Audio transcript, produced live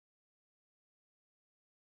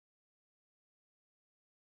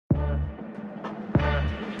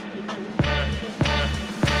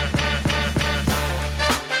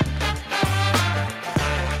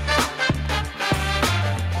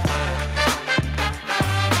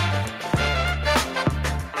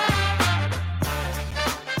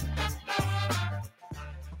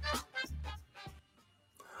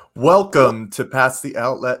Welcome to Pass the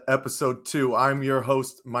Outlet, episode 2. I'm your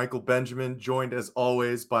host, Michael Benjamin, joined as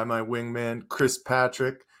always by my wingman, Chris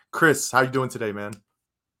Patrick. Chris, how you doing today, man?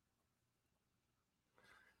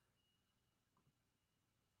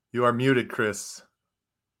 You are muted, Chris.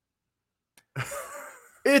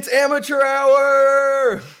 It's amateur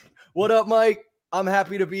hour! What up, Mike? I'm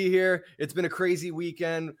happy to be here. It's been a crazy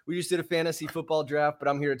weekend. We just did a fantasy football draft, but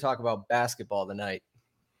I'm here to talk about basketball tonight.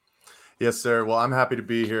 Yes, sir. Well, I'm happy to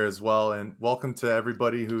be here as well. And welcome to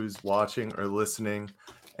everybody who's watching or listening.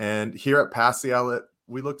 And here at Pass the Outlet,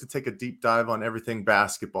 we look to take a deep dive on everything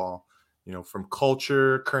basketball, from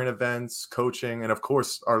culture, current events, coaching, and of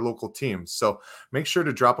course, our local teams. So make sure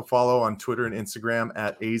to drop a follow on Twitter and Instagram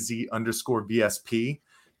at AZ_BSP. You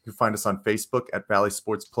can find us on Facebook at Valley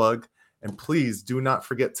Sports Plug. And please do not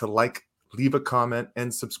forget to like, leave a comment,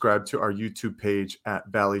 and subscribe to our YouTube page at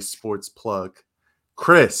Valley Sports Plug.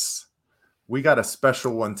 Chris, we got a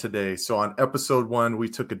special one today. So on episode 1, we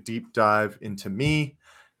took a deep dive into me,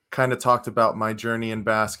 kind of talked about my journey in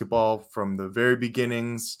basketball from the very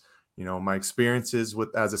beginnings, my experiences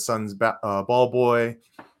as a Suns ball boy,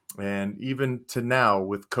 and even to now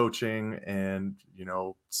with coaching and,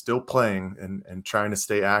 still playing and trying to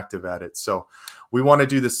stay active at it. So we want to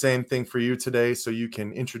do the same thing for you today so you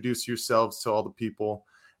can introduce yourselves to all the people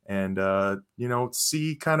and,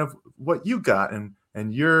 see kind of what you got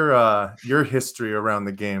and your history around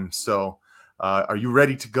the game. So are you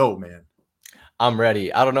ready to go, man? I'm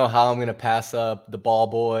ready. I don't know how I'm going to pass up the ball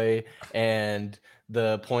boy and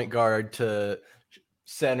the point guard to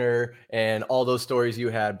center and all those stories you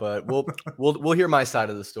had, but we'll hear my side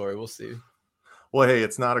of the story. We'll see. Well, hey,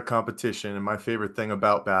 it's not a competition. And my favorite thing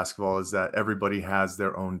about basketball is that everybody has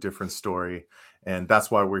their own different story. And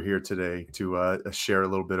that's why we're here today to share a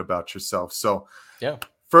little bit about yourself. So yeah.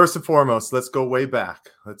 First and foremost, let's go way back.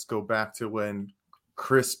 Let's go back to when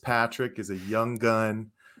Chris Patrick is a young gun,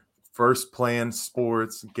 first playing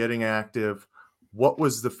sports, getting active. What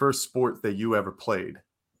was the first sport that you ever played?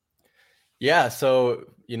 Yeah, so,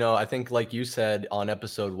 I think like you said on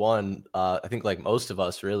episode 1, I think like most of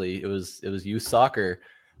us really, it was youth soccer.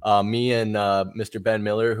 Me and Mr. Ben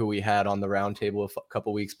Miller, who we had on the roundtable a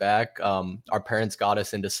couple weeks back, our parents got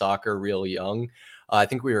us into soccer real young. I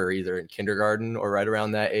think we were either in kindergarten or right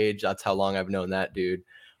around that age. That's how long I've known that dude.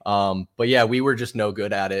 But yeah, we were just no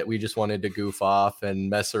good at it. We just wanted to goof off and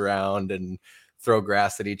mess around and throw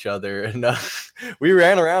grass at each other. And we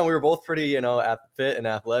ran around. We were both pretty, fit and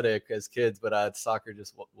athletic as kids, but soccer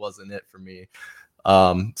just wasn't it for me.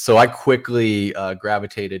 So I quickly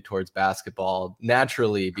gravitated towards basketball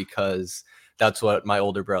naturally because that's what my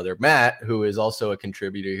older brother, Matt, who is also a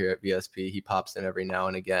contributor here at VSP, he pops in every now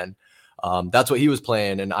and again. That's what he was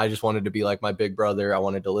playing. And I just wanted to be like my big brother. I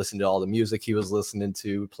wanted to listen to all the music he was listening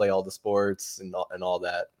to, play all the sports and all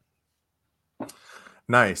that.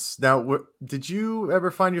 Nice. Now, did you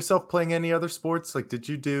ever find yourself playing any other sports? Like, did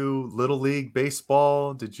you do Little League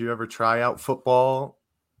baseball? Did you ever try out football?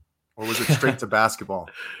 Or was it straight to basketball?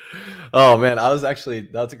 Oh, man,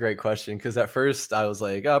 that's a great question. Because at first I was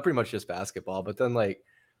like, oh, pretty much just basketball. But then like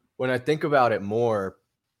when I think about it more,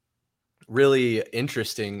 really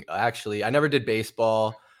interesting, actually. I never did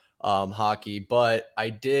baseball, hockey, but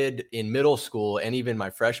I did in middle school and even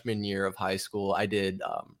my freshman year of high school, I did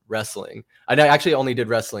wrestling. I actually only did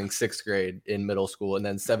wrestling 6th grade in middle school and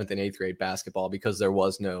then 7th and 8th grade basketball because there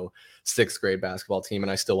was no 6th grade basketball team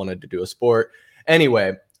and I still wanted to do a sport.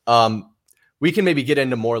 Anyway, we can maybe get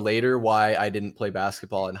into more later why I didn't play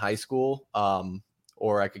basketball in high school,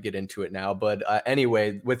 or I could get into it now. But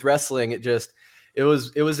anyway, with wrestling, it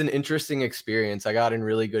was an interesting experience. I got in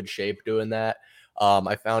really good shape doing that.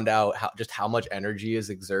 I found out how much energy is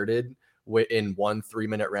exerted in 1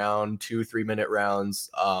 3-minute round, 2 3-minute rounds.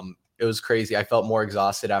 It was crazy. I felt more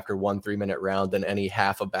exhausted after 1 3-minute round than any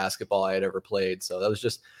half of basketball I had ever played. So that was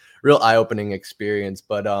just real eye-opening experience.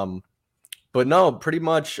 But no, pretty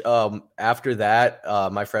much after that,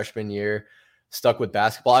 my freshman year, stuck with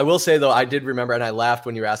basketball. I will say, though, I did remember, and I laughed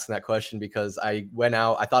when you were asking that question because I went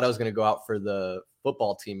out. I thought I was going to go out for the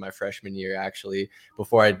football team my freshman year, actually,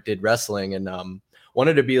 before I did wrestling, and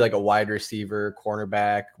wanted to be like a wide receiver,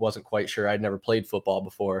 cornerback. Wasn't quite sure. I'd never played football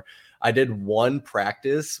before. I did one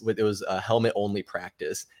practice it was a helmet only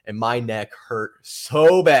practice, and my neck hurt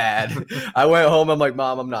so bad. I went home. I'm like,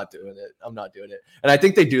 Mom, I'm not doing it. And I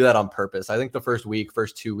think they do that on purpose. I think the first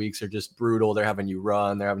 2 weeks are just brutal. They're having you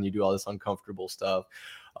run. They're having you do all this uncomfortable stuff.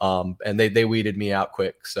 And they weeded me out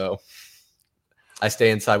quick. So I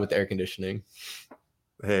stay inside with the air conditioning.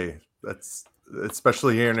 Hey, that's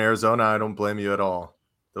especially here in Arizona. I don't blame you at all.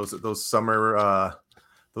 Those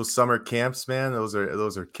summer camps, man, those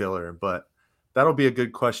are killer. But that'll be a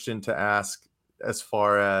good question to ask as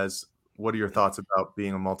far as what are your thoughts about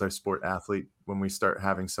being a multi-sport athlete when we start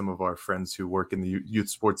having some of our friends who work in the youth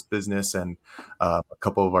sports business and a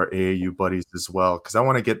couple of our AAU buddies as well, because I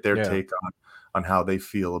want to get their Yeah. take on how they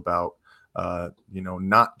feel about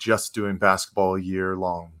not just doing basketball a year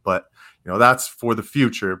long, but that's for the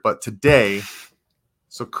future. But today,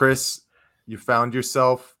 so Chris, you found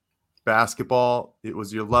yourself basketball. It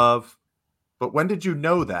was your love. But when did you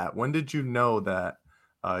know that? When did you know that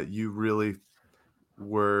you really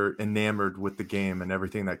were enamored with the game and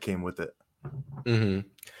everything that came with it? Mm-hmm.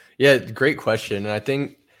 Yeah, great question. And I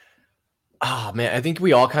think, I think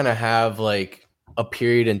we all kind of have like a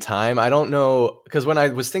period in time. I don't know, because when I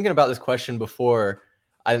was thinking about this question before,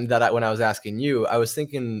 when I was asking you, I was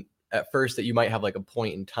thinking at first that you might have like a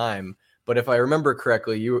point in time. But if I remember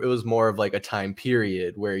correctly, it was more of like a time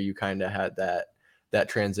period where you kind of had that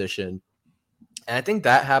transition. And I think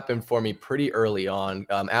that happened for me pretty early on,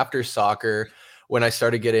 after soccer, when I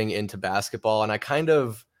started getting into basketball, and I kind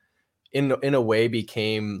of, in a way,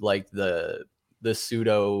 became like the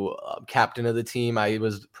pseudo captain of the team. I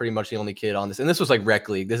was pretty much the only kid on this, and this was like rec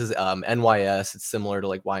league. This is NYS. It's similar to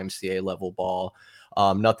like YMCA level ball.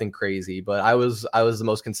 Nothing crazy, but I was the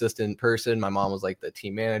most consistent person. My mom was like the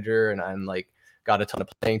team manager, and I'm like got a ton of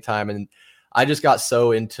playing time, and I just got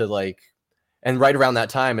so into like. And right around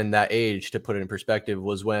that time and that age, to put it in perspective,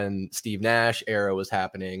 was when Steve Nash era was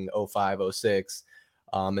happening, 05, 06,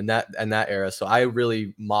 and that era. So I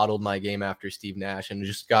really modeled my game after Steve Nash, and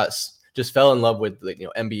just fell in love with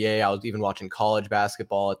NBA. I was even watching college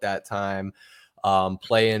basketball at that time,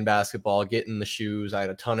 playing basketball, getting the shoes. I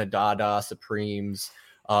had a ton of Dada Supremes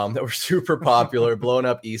that were super popular, blowing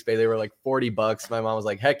up East Bay. They were like $40. My mom was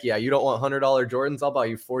like, "Heck yeah, you don't want $100 Jordans? I'll buy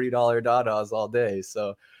you $40 Dadas all day."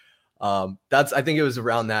 So I think it was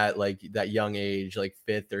around that, like that young age, like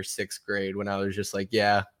 5th or 6th grade, when I was just like,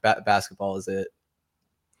 yeah, basketball is it.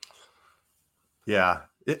 Yeah.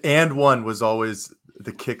 And one was always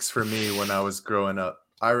the kicks for me when I was growing up.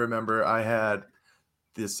 I remember I had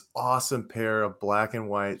this awesome pair of black and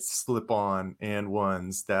white slip-on and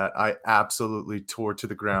ones that I absolutely tore to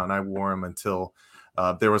the ground. I wore them until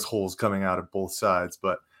there was holes coming out of both sides,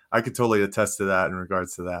 but I could totally attest to that in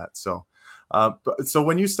regards to that. So, so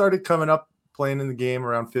when you started coming up playing in the game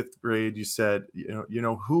around 5th grade, you said,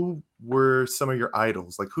 who were some of your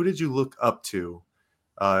idols? Like, who did you look up to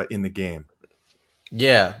in the game?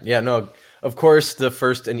 Yeah, no, of course, the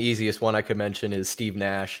first and easiest one I could mention is Steve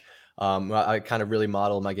Nash. I kind of really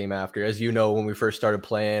modeled my game after. As you know, when we first started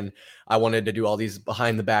playing, I wanted to do all these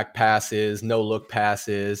behind the back passes, no look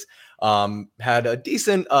passes. Had a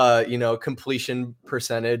decent, completion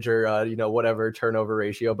percentage or whatever turnover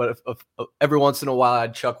ratio. But if every once in a while,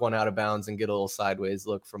 I'd chuck one out of bounds and get a little sideways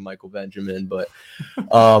look from Michael Benjamin. But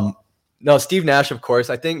no, Steve Nash, of course.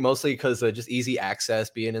 I think mostly because of just easy access,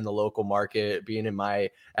 being in the local market, being at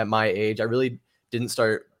my age. I really didn't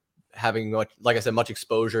start having much, like I said, much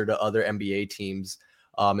exposure to other NBA teams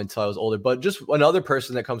until I was older. But just another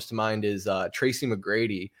person that comes to mind is Tracy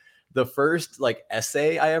McGrady. The first like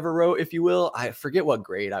essay I ever wrote, if you will, I forget what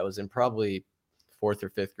grade I was in, probably 4th or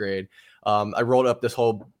 5th grade. I rolled up this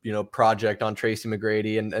whole, project on Tracy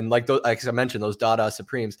McGrady and like those, like I mentioned, those Dada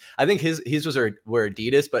Supremes. I think his were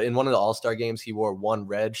Adidas, but in one of the All-Star games, he wore one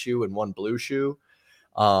red shoe and one blue shoe.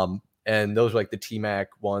 And those were like the T-Mac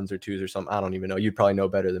 1s or 2s or something. I don't even know. You'd probably know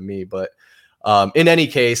better than me, but in any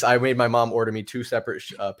case, I made my mom order me 2 separate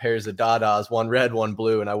pairs of Dadas, one red, one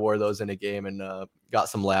blue, and I wore those in a game and got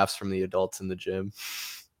some laughs from the adults in the gym.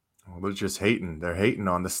 Well, they're just hating. They're hating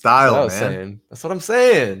on the style, man. That's what I'm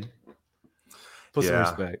saying. Put some Yeah.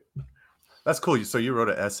 respect. That's cool. So you wrote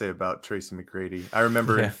an essay about Tracy McGrady. I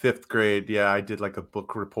remember in 5th grade, I did like a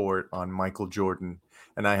book report on Michael Jordan,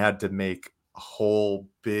 and I had to make a whole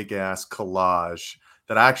big ass collage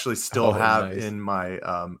that I actually still have nice. in my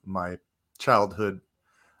my childhood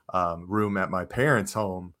room at my parents'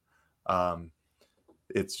 home.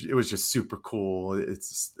 It was just super cool.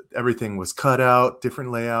 Everything was cut out,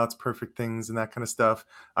 different layouts, perfect things, and that kind of stuff.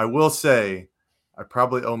 I will say, I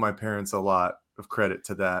probably owe my parents a lot of credit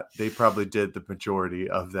to that. They probably did the majority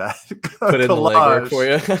of that. Put in the legwork for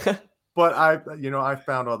you. But I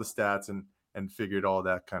found all the stats and figured all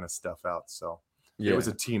that kind of stuff out. So it was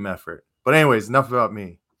a team effort. But anyways, enough about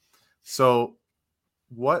me. So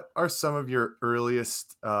what are some of your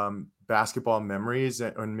earliest basketball memories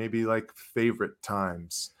and maybe like favorite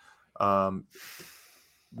times?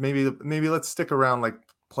 Maybe let's stick around like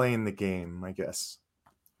playing the game, I guess.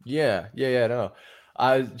 Yeah. No,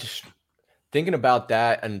 I just thinking about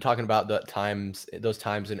that and talking about those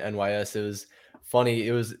times in NYS. It was funny.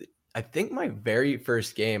 I think my very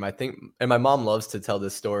first game, and my mom loves to tell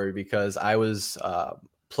this story because I was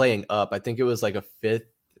playing up. I think it was like a fifth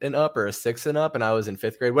and up or a sixth and up, and I was in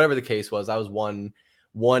fifth grade, whatever the case was. I was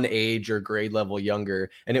one age or grade level younger,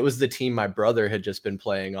 and it was the team my brother had just been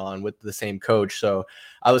playing on with the same coach. So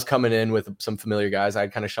I was coming in with some familiar guys. I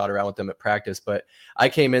kind of shot around with them at practice, but I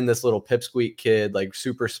came in this little pipsqueak kid, like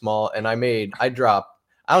super small, and I dropped.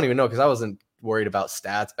 I don't even know because I wasn't worried about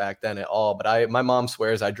stats back then at all. But my mom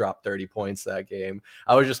swears I dropped 30 points that game.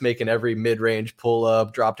 I was just making every mid-range pull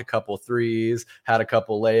up, dropped a couple threes, had a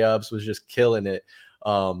couple layups, was just killing it.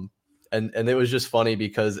 And it was just funny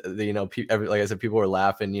because like I said, people were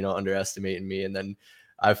laughing, underestimating me, and then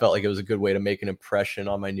I felt like it was a good way to make an impression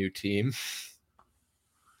on my new team.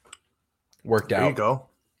 Worked out. There you go.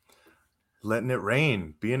 Letting it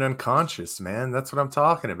rain, being unconscious, man. That's what I'm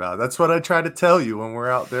talking about. That's what I try to tell you when we're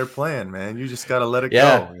out there playing, man. You just got to let it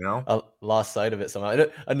go, I lost sight of it somehow.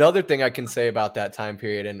 Another thing I can say about that time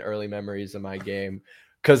period and early memories of my game,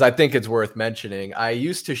 because I think it's worth mentioning, I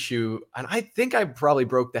used to shoot, and I think I probably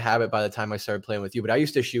broke the habit by the time I started playing with you, but I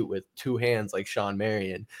used to shoot with two hands like Shawn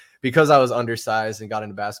Marion. Because I was undersized and got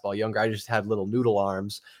into basketball younger, I just had little noodle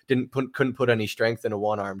arms, couldn't put any strength in a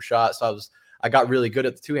one-arm shot. So I got really good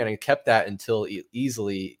at the two-hand and kept that until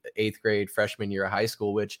easily 8th grade, freshman year of high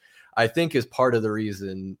school, which I think is part of the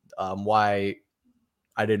reason why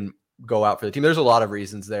I didn't go out for the team. There's a lot of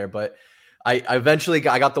reasons there, but I eventually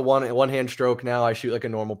got the one-hand stroke. Now I shoot like a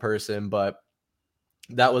normal person, but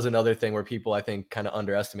that was another thing where people, I think, kind of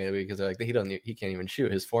underestimated me because they're like, he can't even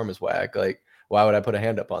shoot. His form is whack. Like, why would I put a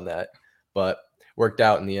hand up on that? But worked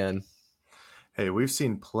out in the end. Hey, we've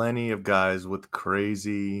seen plenty of guys with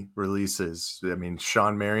crazy releases. I mean,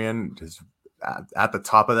 Shawn Marion is at the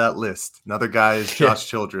top of that list. Another guy is Josh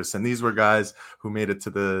Childress, and these were guys who made it to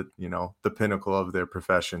the pinnacle of their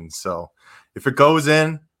profession. So if it goes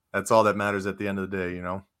in, that's all that matters at the end of the day, That's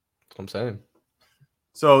what I'm saying.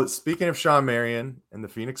 So speaking of Shawn Marion and the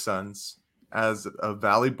Phoenix Suns, as a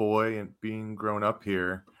Valley boy and being grown up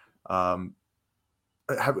here,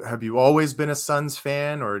 have you always been a Suns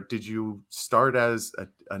fan, or did you start as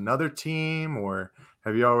another team, or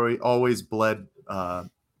have you always bled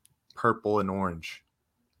purple and orange?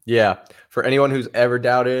 Yeah. For anyone who's ever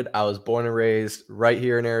doubted, I was born and raised right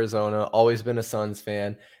here in Arizona, always been a Suns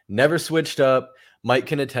fan, never switched up. Mike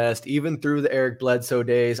can attest, even through the Eric Bledsoe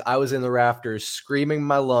days, I was in the rafters screaming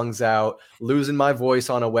my lungs out, losing my voice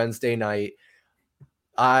on a Wednesday night.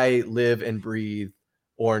 I live and breathe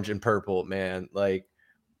orange and purple, man. Like,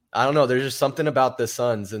 I don't know. There's just something about the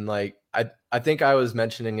Suns. And like, I think I was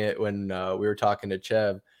mentioning it when we were talking to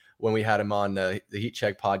Chev when we had him on the Heat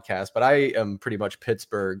Check podcast, but I am pretty much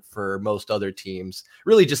Pittsburgh for most other teams,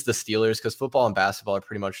 really just the Steelers, because football and basketball are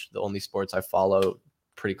pretty much the only sports I follow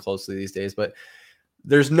pretty closely these days. But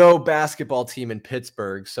there's no basketball team in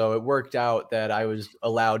Pittsburgh. So it worked out that I was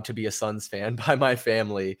allowed to be a Suns fan by my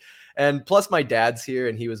family. And plus my dad's here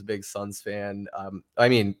and he was a big Suns fan. I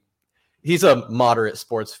mean, he's a moderate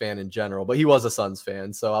sports fan in general, but he was a Suns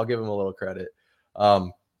fan, so I'll give him a little credit.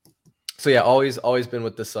 So yeah, always been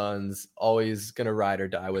with the Suns, always going to ride or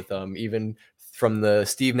die with them, even from the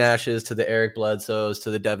Steve Nashes to the Eric Bledsoes to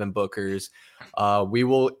the Devin Bookers. We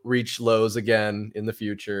will reach lows again in the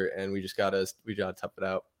future, and we gotta tough it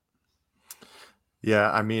out. Yeah,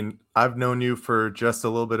 I mean, I've known you for just a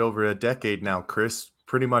little bit over a decade now, Chris.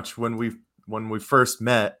 Pretty much when we first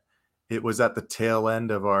met, it was at the tail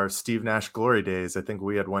end of our Steve Nash glory days. I think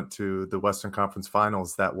we had went to the Western Conference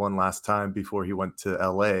Finals that one last time before he went to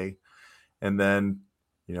LA. And then,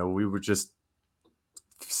 we were just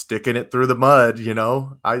sticking it through the mud,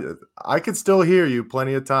 I could still hear you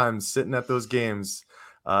plenty of times sitting at those games,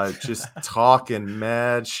 just talking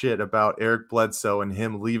mad shit about Eric Bledsoe and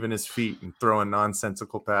him leaving his feet and throwing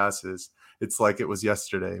nonsensical passes. It's like it was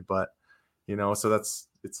yesterday, but so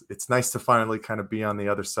it's nice to finally kind of be on the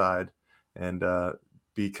other side and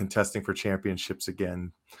be contesting for championships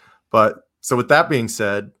again. But so with that being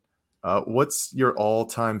said, what's your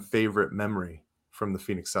all-time favorite memory from the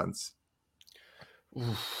Phoenix Suns?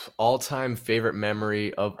 All-time favorite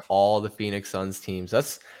memory of all the Phoenix Suns teams.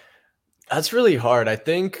 That's really hard. I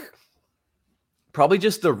think probably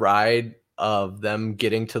just the ride of them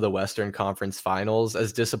getting to the Western Conference Finals,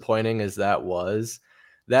 as disappointing as that was.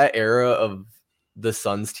 That era of the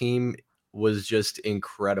Suns team was just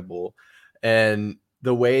incredible. And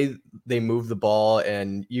the way they moved the ball,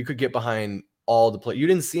 and you could get behind all the play. You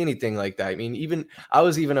didn't see anything like that. I mean,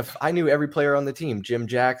 I knew every player on the team: Jim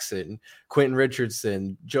Jackson, Quentin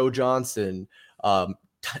Richardson, Joe Johnson,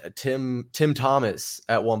 Tim Thomas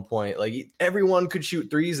at one point. Like, everyone could shoot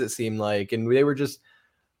threes, it seemed like, and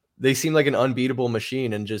they seem like an unbeatable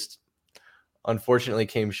machine and just unfortunately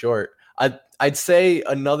came short. I'd say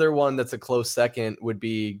another one that's a close second would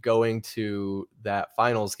be going to that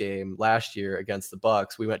finals game last year against the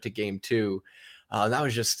Bucks. We went to game 2. That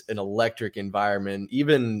was just an electric environment.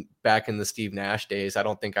 Even back in the Steve Nash days, I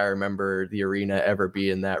don't think I remember the arena ever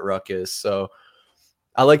being that ruckus. So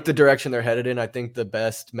I like the direction they're headed in. I think the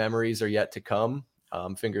best memories are yet to come.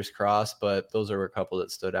 Fingers crossed, but those are a couple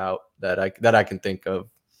that stood out that I can think of.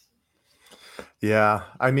 Yeah,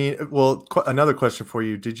 I mean, well, another question for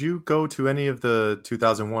you. Did you go to any of the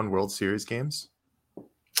 2001 World Series games?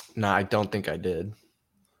 No, I don't think I did.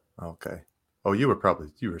 Okay. Oh, you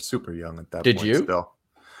were super young at that Did point you? still.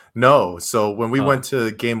 No. So when we went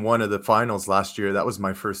to game 1 of the finals last year, that was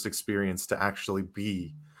my first experience to actually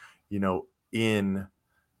be, in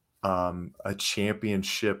a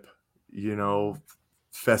championship,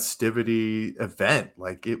 festivity event.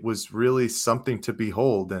 Like, it was really something to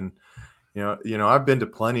behold. And I've been to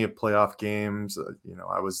plenty of playoff games.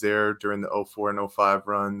 I was there during the 04 and 05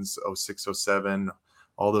 runs, 06, 07,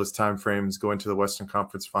 all those time frames going to the Western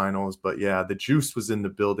Conference Finals. But yeah, the juice was in the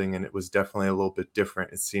building, and it was definitely a little bit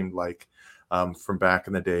different, it seemed like, from back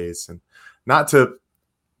in the days. And not to,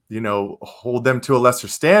 hold them to a lesser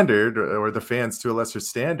standard, or the fans to a lesser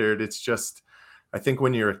standard. It's just, I think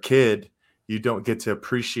when you're a kid, you don't get to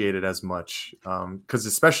appreciate it as much, because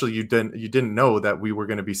especially you didn't know that we were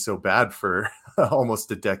going to be so bad for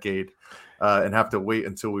almost a decade, and have to wait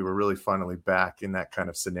until we were really finally back in that kind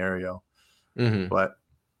of scenario. Mm-hmm. But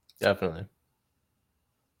definitely,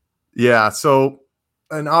 yeah. So,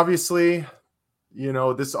 and obviously,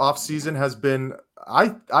 this off season has been,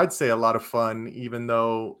 I'd say, a lot of fun, even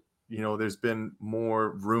though there's been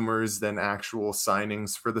more rumors than actual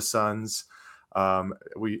signings for the Suns.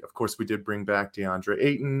 We did bring back DeAndre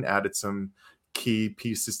Ayton, added some key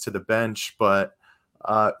pieces to the bench, but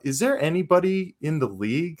is there anybody in the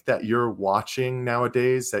league that you're watching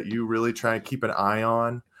nowadays that you really try and keep an eye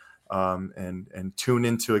on, and tune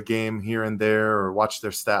into a game here and there, or watch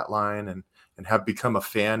their stat line and have become a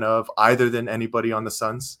fan of, either than anybody on the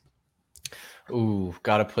Suns? Ooh,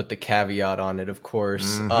 got to put the caveat on it, of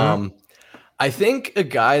course. Mm-hmm. I think a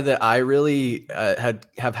guy that I really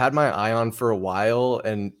have had my eye on for a while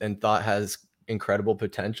and thought has incredible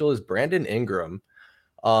potential is Brandon Ingram.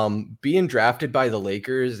 Being drafted by the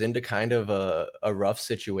Lakers into kind of a rough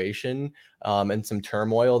situation, and some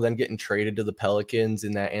turmoil, then getting traded to the Pelicans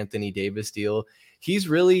in that Anthony Davis deal. He's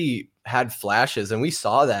really had flashes, and we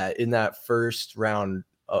saw that in that first round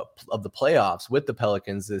of the playoffs with the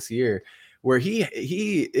Pelicans this year, where he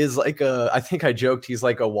is like I think I joked he's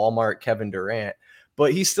like a Walmart Kevin Durant,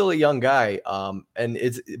 but he's still a young guy. And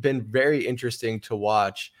it's been very interesting to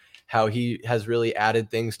watch how he has really added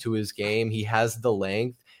things to his game. He has the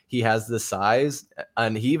length, he has the size,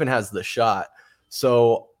 and he even has the shot.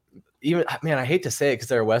 So even, man, I hate to say it because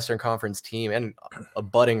they're a Western Conference team and a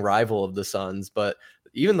budding rival of the Suns, but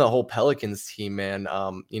even the whole Pelicans team, man,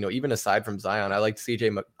 even aside from Zion, I like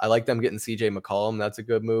them getting CJ McCollum. That's a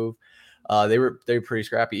good move. They were pretty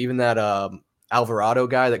scrappy. Even that Alvarado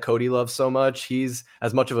guy that Cody loves so much, he's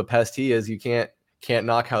as much of a pest he is. You can't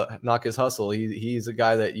knock his hustle. He's a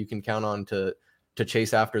guy that you can count on to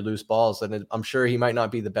chase after loose balls. And I'm sure he might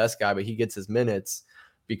not be the best guy, but he gets his minutes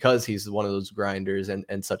because he's one of those grinders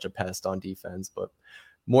and such a pest on defense. But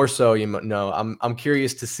more so, I'm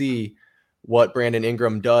curious to see what Brandon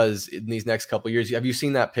Ingram does in these next couple of years. Have you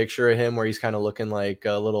seen that picture of him where he's kind of looking like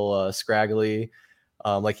a little scraggly,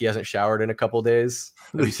 like he hasn't showered in a couple of days?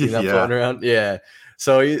 Have you seen that floating around? Yeah.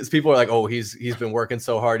 So people are like, oh, he's been working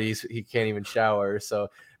so hard, he can't even shower. So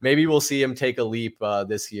maybe we'll see him take a leap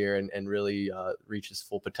this year and really reach his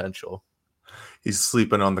full potential. He's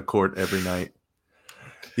sleeping on the court every night.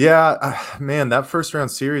 Yeah, man, that first round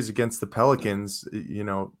series against the Pelicans,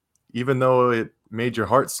 even though it made your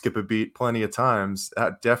heart skip a beat plenty of times,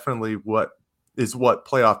 that definitely what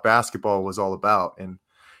playoff basketball was all about. And,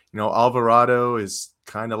 Alvarado is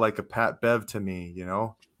kind of like a Pat Bev to me.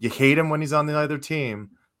 You hate him when he's on the other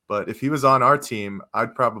team, but if he was on our team,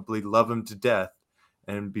 I'd probably love him to death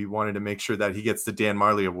and be wanting to make sure that he gets the Dan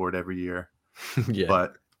Marley Award every year. Yeah.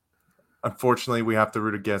 But unfortunately, we have to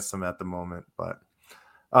root against him at the moment. But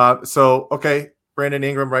okay, Brandon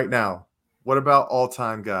Ingram right now. What about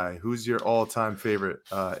all-time guy? Who's your all-time favorite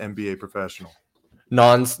NBA professional?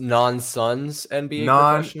 Non-Suns NBA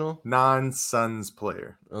professional? Non-Suns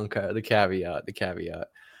player. Okay, the caveat.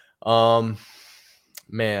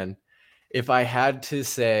 Man, if I had to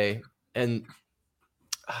say, and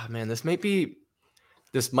man, this might be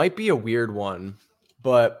a weird one,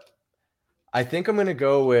 but I think I'm going to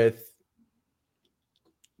go with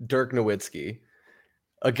Dirk Nowitzki.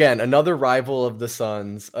 again, another rival of the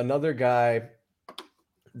Suns, another guy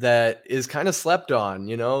that is kind of slept on,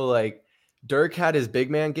 like Dirk had his big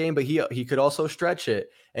man game, but he could also stretch it.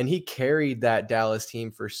 And he carried that Dallas team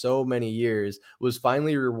for so many years, was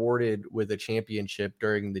finally rewarded with a championship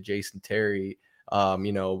during the Jason Terry,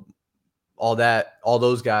 all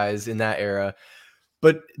those guys in that era.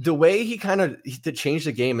 But the way he to change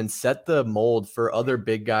the game and set the mold for other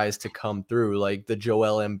big guys to come through, like the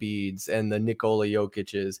Joel Embiids and the Nikola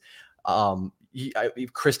Jokic's,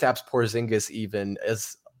 Kristaps Porzingis, even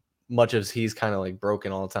as much as he's kind of like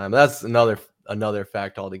broken all the time. That's another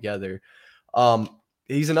fact altogether.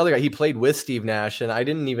 He's another guy. He played with Steve Nash, and I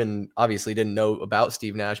obviously didn't know about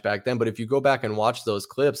Steve Nash back then. But if you go back and watch those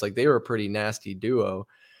clips, like they were a pretty nasty duo.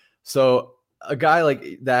 So a guy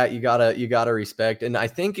like that, you gotta respect. And I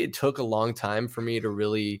think it took a long time for me to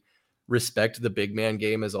really respect the big man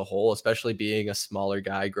game as a whole, especially being a smaller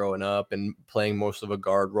guy growing up and playing most of a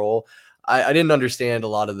guard role. I didn't understand a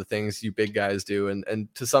lot of the things you big guys do, and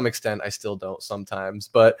to some extent I still don't sometimes.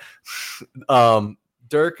 But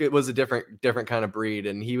Dirk, it was a different kind of breed,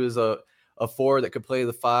 and he was a 4 that could play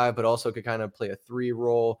the 5, but also could kind of play a 3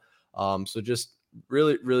 role. So just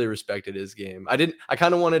really, really respected his game. I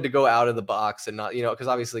kind of wanted to go out of the box and not, because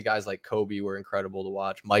obviously guys like Kobe were incredible to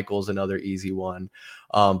watch. Michael's another easy one.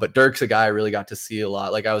 But Dirk's a guy I really got to see a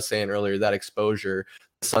lot. Like I was saying earlier, that exposure.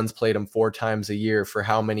 The Suns played him 4 times a year for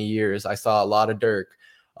how many years? I saw a lot of Dirk.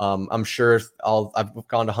 I'm sure I've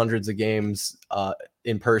gone to hundreds of games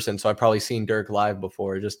in person, so I've probably seen Dirk live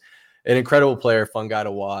before. Just an incredible player, fun guy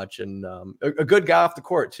to watch, and a good guy off the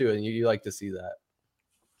court too. And you like to see that.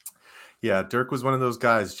 Yeah, Dirk was one of those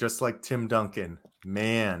guys, just like Tim Duncan.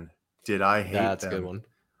 Man, did I hate That's them. A good one.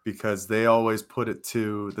 Because they always put it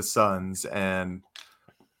to the Suns, and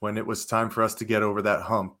when it was time for us to get over that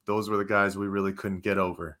hump, those were the guys we really couldn't get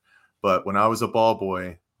over. But when I was a ball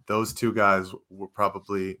boy, those 2 guys were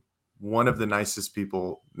probably one of the nicest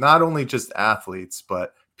people, not only just athletes,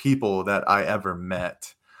 but people that I ever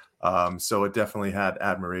met. So it definitely had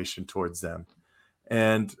admiration towards them.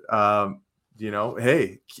 And,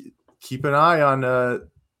 hey, keep an eye on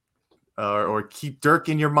or keep Dirk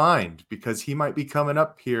in your mind, because he might be coming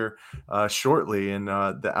up here shortly in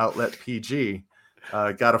the Outlet PG.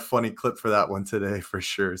 Got a funny clip for that one today for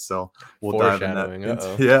sure. So we'll dive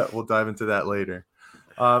we'll dive into that later.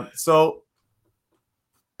 So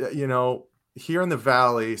here in the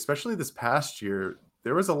Valley, especially this past year,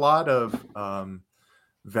 there was a lot of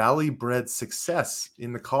Valley bred success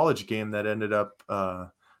in the college game that ended up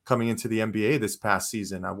coming into the NBA this past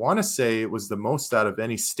season. I want to say it was the most out of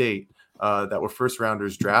any state that were first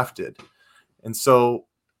rounders drafted. And so,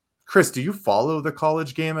 Chris, do you follow the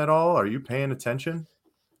college game at all? Are you paying attention?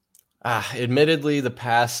 Admittedly, the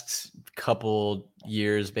past couple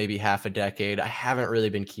years, maybe half a decade, I haven't really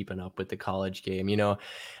been keeping up with the college game.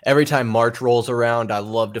 Every time March rolls around, I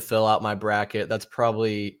love to fill out my bracket. That's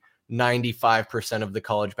probably 95% of the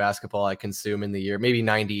college basketball I consume in the year, maybe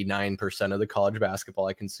 99% of the college basketball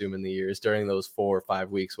I consume in the years during those 4 or 5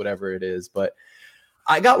 weeks, whatever it is. But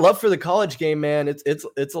I got love for the college game, man.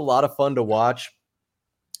 It's a lot of fun to watch.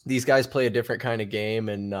 These guys play a different kind of game,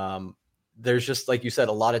 and there's just, like you said,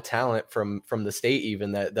 a lot of talent from the state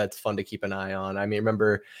even that's fun to keep an eye on.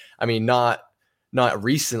 Not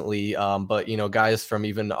recently, but guys from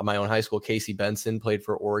even my own high school, Casey Benson played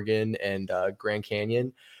for Oregon and Grand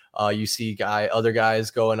Canyon. You see other guys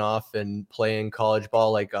going off and playing college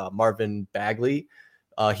ball, like Marvin Bagley.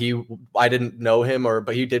 I didn't know him,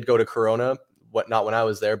 but he did go to Corona. Not when I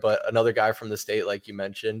was there, but another guy from the state, like you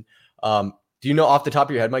mentioned. Do you know off the top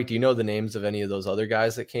of your head, Mike, do you know the names of any of those other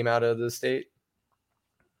guys that came out of the state?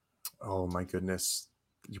 Oh my goodness.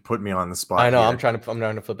 You put me on the spot. I know. Here. I'm trying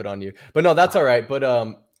to flip it on you, but no, that's all right. But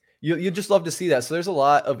you just love to see that. So there's a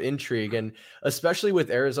lot of intrigue, and especially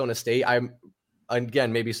with Arizona State,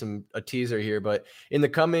 again, maybe a teaser here, but in the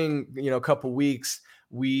coming, couple weeks,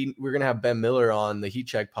 we're going to have Ben Miller on the Heat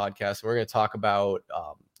Check podcast. And we're going to talk about,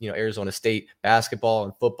 Arizona State basketball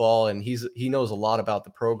and football. And he knows a lot about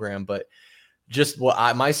the program, but just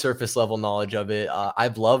my surface level knowledge of it,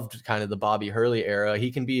 I've loved kind of the Bobby Hurley era. He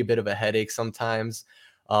can be a bit of a headache sometimes.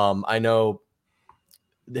 I know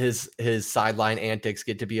his sideline antics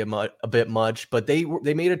get to be a bit much, but they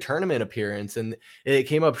made a tournament appearance and it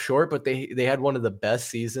came up short, but they had one of the best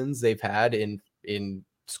seasons they've had in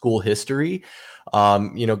school history.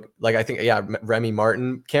 I think, Remy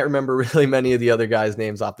Martin. Can't remember really many of the other guys'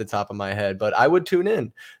 names off the top of my head, but I would tune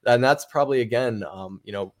in. And that's probably, again,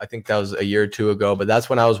 I think that was a year or two ago, but that's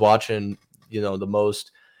when I was watching, the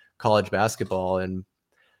most college basketball, and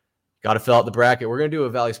got to fill out the bracket. We're going to do a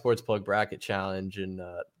Valley Sports Plug bracket challenge, and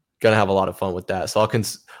gonna have a lot of fun with that. So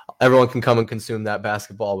everyone can come and consume that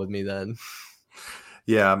basketball with me then.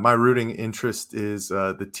 Yeah, my rooting interest is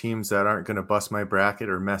the teams that aren't going to bust my bracket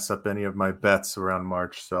or mess up any of my bets around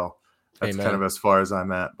March. So that's kind of as far as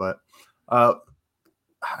I'm at. But I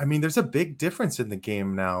mean, there's a big difference in the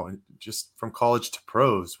game now, just from college to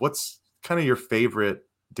pros. What's kind of your favorite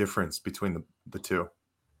difference between the two?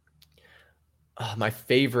 My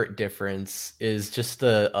favorite difference is just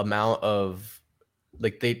the amount of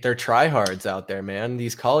like they're tryhards out there, man.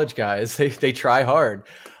 These college guys, they try hard.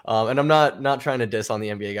 And I'm not trying to diss on the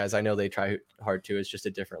NBA guys. I know they try hard too. It's just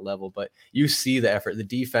a different level, but you see the effort. The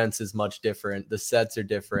defense is much different. The sets are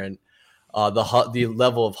different. The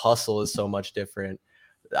level of hustle is so much different.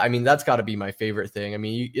 I mean, that's got to be my favorite thing. I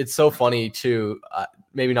mean, it's so funny too.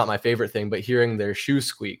 Maybe not my favorite thing, but hearing their shoes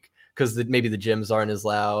squeak because maybe the gyms aren't as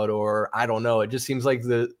loud, or I don't know. It just seems like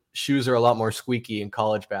the shoes are a lot more squeaky in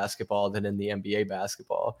college basketball than in the NBA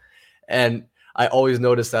basketball. And I always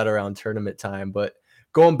notice that around tournament time. But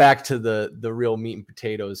going back to the real meat and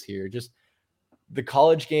potatoes here, just the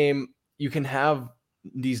college game, you can have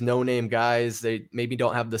these no-name guys. They maybe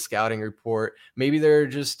don't have the scouting report. Maybe they're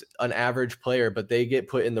just an average player, but they get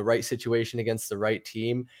put in the right situation against the right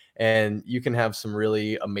team, and you can have some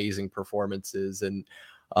really amazing performances and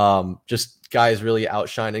just guys really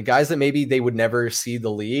outshine, and guys that maybe they would never see the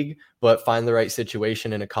league, but find the right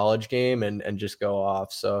situation in a college game and just go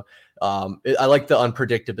off. So I like the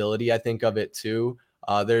unpredictability, I think, of it too.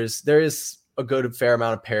 There is a good fair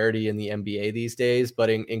amount of parity in the NBA these days, but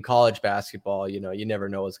in college basketball, you know, you never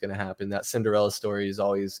know what's going to happen. That Cinderella story is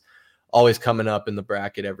always coming up in the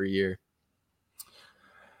bracket every year.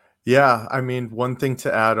 Yeah, I mean, one thing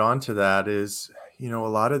to add on to that is, you know, a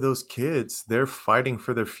lot of those kids, they're fighting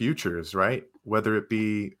for their futures, right? Whether it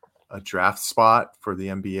be a draft spot for the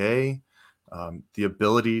NBA, the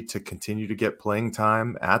ability to continue to get playing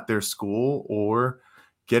time at their school, or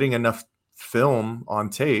getting enough film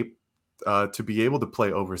on tape to be able to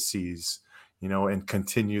play overseas, you know, and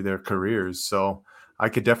continue their careers. So I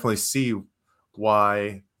could definitely see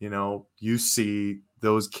why, you know, you see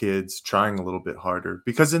those kids trying a little bit harder,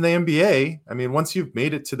 because in the NBA, I mean, once you've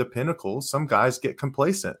made it to the pinnacle, some guys get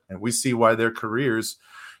complacent, and we see why their careers,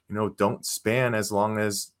 you know, don't span as long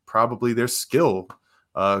as probably their skill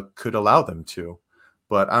could allow them to.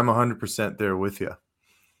 But I'm 100% there with you.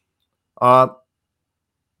 For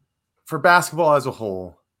basketball as a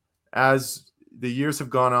whole, as the years have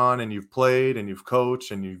gone on and you've played and you've coached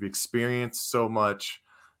and you've experienced so much,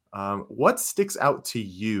 what sticks out to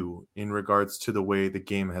you in regards to the way the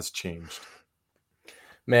game has changed?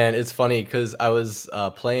 Man, it's funny because I was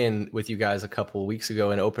playing with you guys a couple of weeks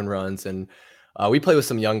ago in open runs, and we play with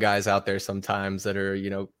some young guys out there sometimes that are, you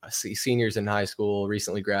know, seniors in high school,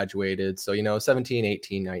 recently graduated. So, you know, 17,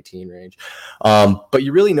 18, 19 range. But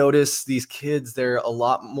you really notice these kids, they're a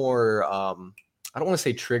lot more, I don't want to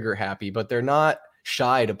say trigger happy, but they're not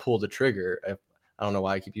shy to pull the trigger. I don't know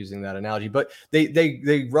why I keep using that analogy, but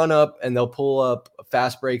they run up and they'll pull up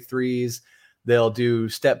fast break threes. They'll do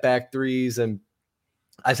step back threes. And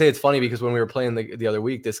I say it's funny because when we were playing the other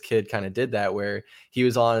week, this kid kind of did that where he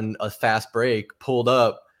was on a fast break, pulled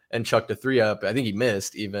up and chucked a three up. I think he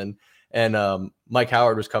missed even. And Mike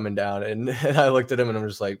Howard was coming down, and I looked at him and I'm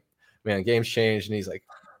just like, man, the game's changed. And he's like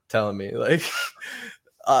telling me like,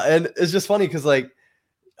 and it's just funny because like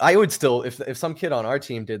I would still, if some kid on our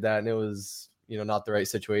team did that and it was, you know, not the right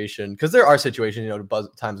situation, because there are situations, you know,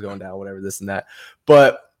 time's going down, whatever, this and that.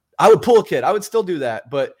 But I would pull a kid. I would still do that.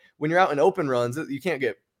 But when you're out in open runs, you can't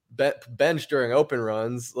get benched during open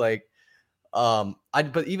runs. Like,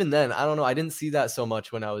 but even then, I don't know. I didn't see that so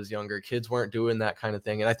much when I was younger. Kids weren't doing that kind of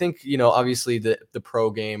thing. And I think, you know, obviously the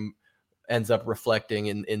pro game ends up reflecting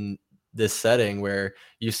in this setting where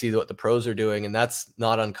you see what the pros are doing. And that's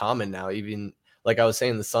not uncommon now. Even like I was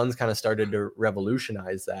saying, the Suns kind of started to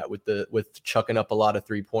revolutionize that with chucking up a lot of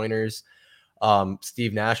 3-pointers.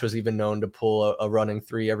 Steve Nash was even known to pull a running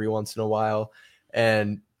three every once in a while.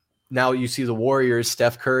 And now you see the Warriors,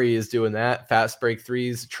 Steph Curry is doing that, fast break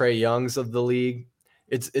threes, Trae Young's of the league.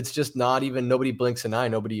 It's just not even, nobody blinks an eye.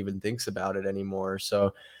 Nobody even thinks about it anymore.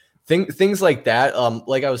 So things like that.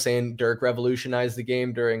 Like I was saying, Dirk revolutionized the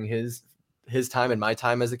game during his time and my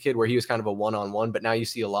time as a kid, where he was kind of a one-on-one, but now you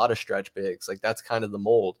see a lot of stretch bigs. Like that's kind of the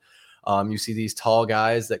mold. You see these tall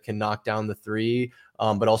guys that can knock down the three,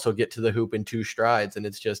 but also get to the hoop in 2 strides. And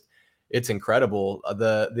it's incredible.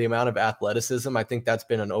 The amount of athleticism, I think that's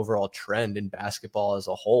been an overall trend in basketball as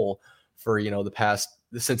a whole for, you know, the past,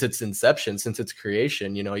 since its inception, since its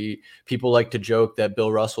creation. You know, people like to joke that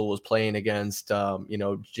Bill Russell was playing against, you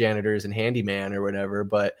know, janitors and handyman or whatever,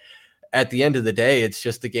 but at the end of the day, it's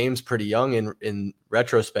just the game's pretty young in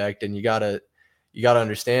retrospect, and you gotta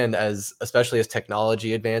understand, especially as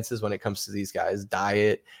technology advances when it comes to these guys'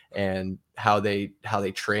 diet and how they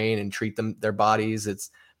train and treat their bodies.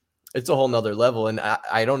 It's a whole nother level. And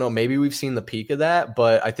I don't know, maybe we've seen the peak of that,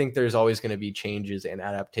 but I think there's always going to be changes and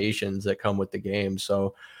adaptations that come with the game.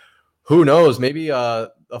 So who knows, maybe a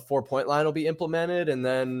 4-point line will be implemented, and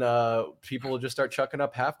then people will just start chucking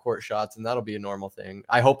up half court shots, and that'll be a normal thing.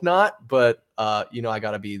 I hope not, but I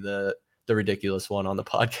got to be the ridiculous one on the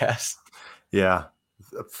podcast. Yeah.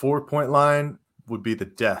 A 4-point line would be the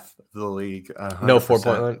death of the league. 100%. No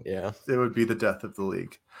 4-point line. Yeah. It would be the death of the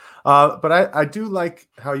league. But I do like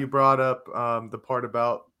how you brought up the part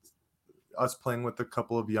about us playing with a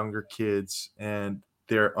couple of younger kids and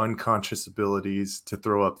their unconscious abilities to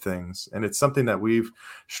throw up things. And it's something that we've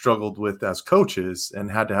struggled with as coaches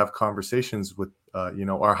and had to have conversations with,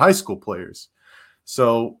 our high school players.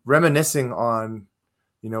 So reminiscing on,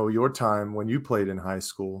 your time when you played in high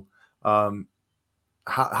school,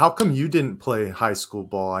 how come you didn't play high school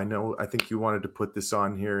ball? I think you wanted to put this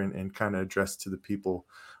on here and kind of address to the people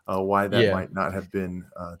why that might not have been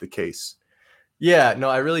the case. Yeah, no,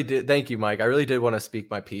 I really did. Thank you, Mike. I really did want to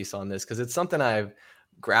speak my piece on this because it's something I've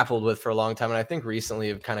grappled with for a long time. And I think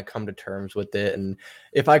recently I've kind of come to terms with it. And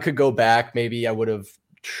if I could go back, maybe I would have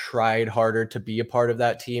tried harder to be a part of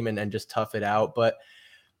that team and just tough it out. But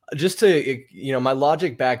just to, my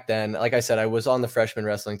logic back then, like I said, I was on the freshman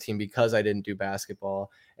wrestling team because I didn't do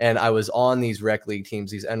basketball. And I was on these rec league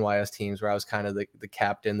teams, these NYS teams, where I was kind of the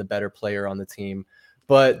captain, the better player on the team.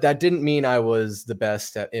 But that didn't mean I was the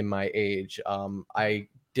best in my age. I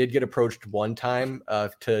did get approached one time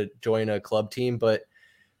to join a club team, but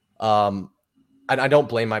I don't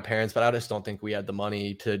blame my parents, but I just don't think we had the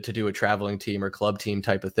money to do a traveling team or club team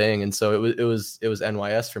type of thing. And so it was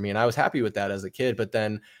NYS for me, and I was happy with that as a kid. But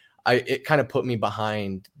then it kind of put me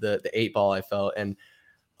behind the 8 ball, I felt. And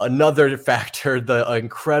another factor, the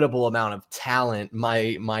incredible amount of talent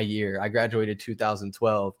my year. I graduated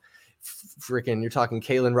 2012. Freaking, you're talking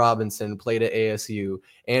Kalen Robinson played at ASU,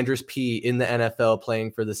 Andrus P in the NFL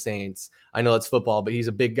playing for the Saints. I know it's football, but he's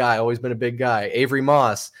a big guy, always been a big guy. Avery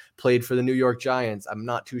Moss played for the New York Giants. I'm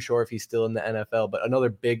not too sure if he's still in the NFL, but another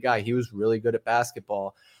big guy. He was really good at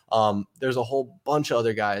basketball. There's a whole bunch of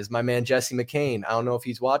other guys. My man, Jesse McCain. I don't know if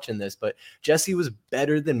he's watching this, but Jesse was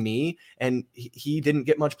better than me and he didn't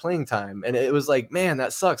get much playing time. And it was like, man,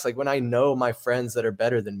 that sucks. Like when I know my friends that are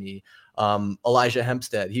better than me, Elijah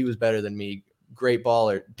Hempstead, he was better than me. Great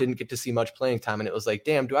baller, didn't get to see much playing time. And it was like,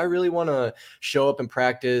 damn, do I really want to show up and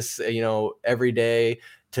practice, every day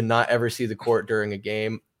to not ever see the court during a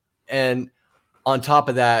game? And on top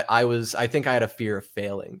of that, I think I had a fear of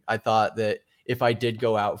failing. I thought that if I did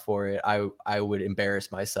go out for it, I would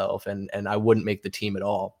embarrass myself and I wouldn't make the team at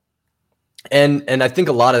all. And I think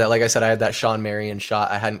a lot of that, like I said, I had that Sean Marion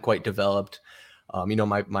shot. I hadn't quite developed,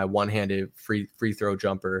 my one-handed free throw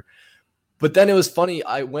jumper. But then it was funny.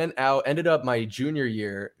 I went out, ended up my junior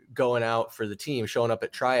year going out for the team, showing up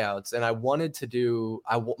at tryouts. And I wanted to do,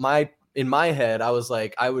 in my head, I was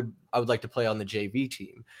like, I would like to play on the JV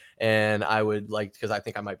team. And I would like, because I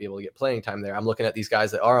think I might be able to get playing time there. I'm looking at these guys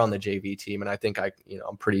that are on the JV team, and I think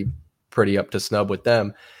I'm pretty up to snub with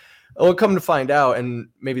them. Well, come to find out, and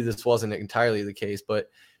maybe this wasn't entirely the case, but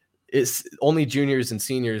it's only juniors and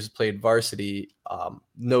seniors played varsity.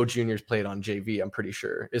 No juniors played on JV, I'm pretty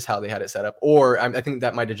sure, is how they had it set up. Or I think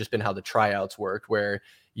that might have just been how the tryouts worked, where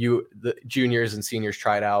the juniors and seniors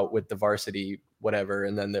tried out with the varsity, whatever,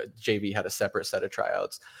 and then the JV had a separate set of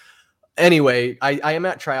tryouts. Anyway, I am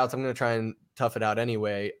at tryouts. I'm going to try and tough it out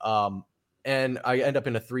anyway. And I end up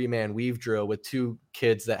in a 3-man weave drill with 2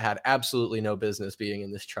 kids that had absolutely no business being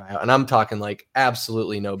in this tryout. And I'm talking like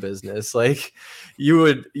absolutely no business. Like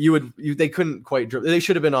they couldn't quite drill. They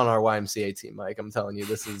should have been on our YMCA team, Mike. I'm telling you,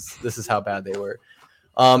 this is how bad they were.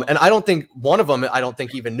 And I don't think one of them,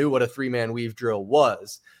 even knew what a 3-man weave drill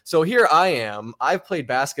was. So here I am. I've played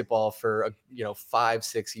basketball for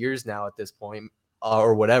 5-6 years now at this point,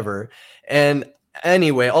 or whatever. And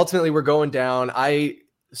anyway, ultimately we're going down. I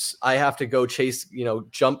have to go chase,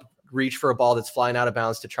 jump, reach for a ball that's flying out of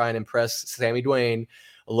bounds to try and impress Sammy Dwayne,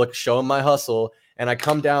 show him my hustle. And I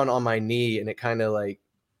come down on my knee and it kind of like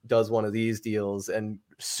does one of these deals and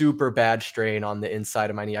super bad strain on the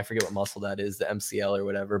inside of my knee. I forget what muscle that is, the MCL or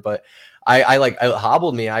whatever, but it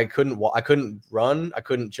hobbled me. I couldn't run. I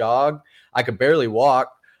couldn't jog. I could barely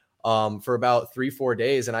walk for about 3-4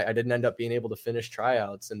 days. And I didn't end up being able to finish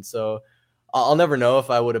tryouts. And so I'll never know if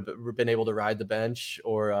I would have been able to ride the bench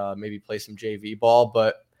or maybe play some JV ball,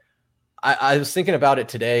 but I was thinking about it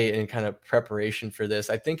today in kind of preparation for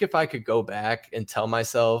this. I think if I could go back and tell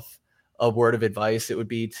myself a word of advice, it would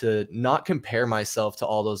be to not compare myself to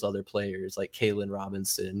all those other players like Kalen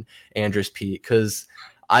Robinson, Andres Pete, because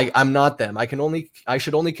I'm not them. I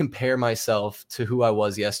should only compare myself to who I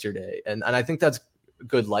was yesterday. And I think that's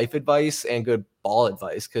good life advice and good ball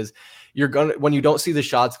advice, because when you don't see the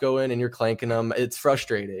shots go in and you're clanking them, it's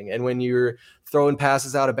frustrating. And when you're throwing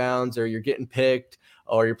passes out of bounds, or you're getting picked,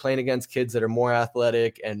 or you're playing against kids that are more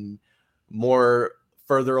athletic and more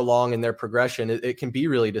further along in their progression, it can be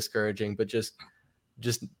really discouraging. But just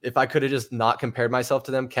if I could have just not compared myself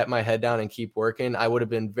to them, kept my head down and keep working, I would have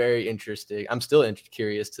been very interesting. I'm still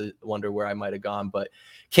curious to wonder where I might have gone, but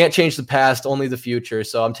can't change the past, only the future.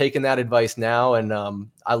 So I'm taking that advice now. And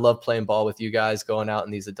I love playing ball with you guys, going out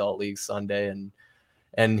in these adult leagues Sunday.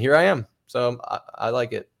 And here I am. So I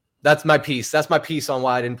like it. That's my piece. That's my piece on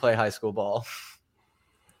why I didn't play high school ball.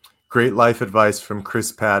 Great life advice from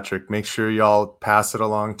Chris Patrick. Make sure y'all pass it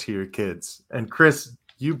along to your kids. And Chris,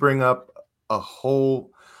 you bring up a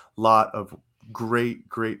whole lot of great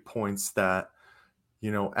points that,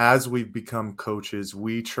 as we've become coaches,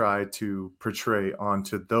 we try to portray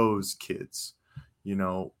onto those kids,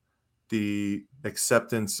 the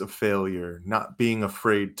acceptance of failure, not being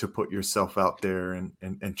afraid to put yourself out there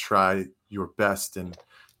and try your best and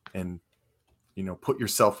put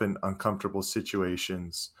yourself in uncomfortable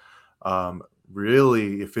situations.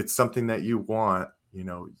 Really, if it's something that you want,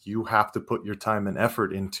 you have to put your time and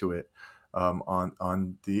effort into it,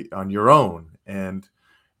 on your own. And,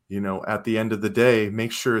 at the end of the day,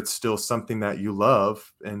 make sure it's still something that you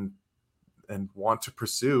love and want to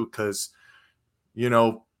pursue. 'Cause,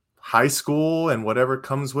 high school and whatever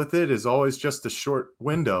comes with it is always just a short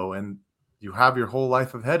window, and you have your whole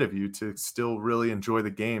life ahead of you to still really enjoy the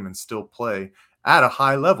game and still play at a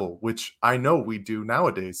high level, which I know we do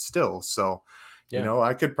nowadays still. So, Yeah.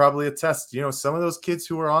 I could probably attest, some of those kids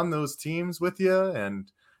who are on those teams with you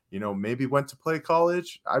and, maybe went to play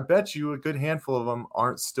college, I bet you a good handful of them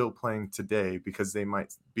aren't still playing today because they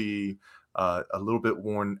might be a little bit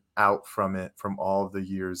worn out from it, from all of the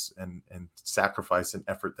years and sacrifice and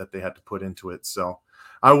effort that they had to put into it. So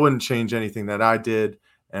I wouldn't change anything that I did,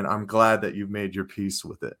 and I'm glad that you've made your peace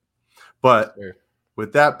with it. But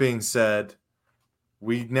with that being said,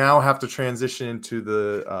 we now have to transition into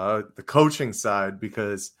the coaching side,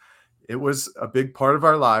 because it was a big part of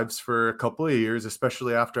our lives for a couple of years,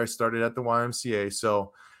 especially after I started at the YMCA.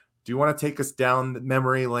 So do you want to take us down the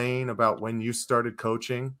memory lane about when you started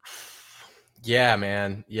coaching? Yeah,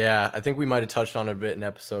 man. Yeah, I think we might have touched on it a bit in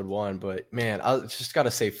episode 1, but man, I just got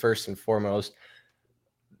to say, first and foremost,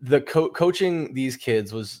 the coaching these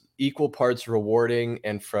kids was equal parts rewarding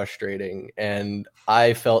and frustrating. And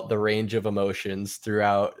I felt the range of emotions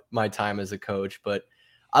throughout my time as a coach, but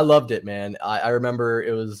I loved it, man. I remember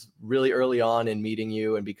it was really early on in meeting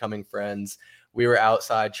you and becoming friends. We were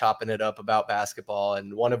outside chopping it up about basketball,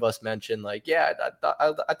 and one of us mentioned, like, yeah,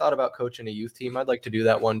 I thought about coaching a youth team. I'd like to do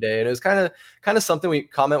that one day. And it was kind of something we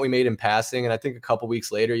made in passing. And I think a couple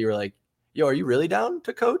weeks later, you were like, yo, are you really down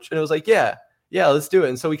to coach? And it was like, yeah, let's do it.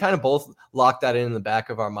 And so we kind of both locked that in the back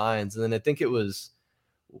of our minds. And then I think it was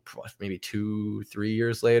maybe 2-3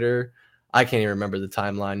 years later. I can't even remember the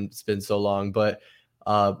timeline. It's been so long, but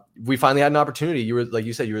we finally had an opportunity. You were, like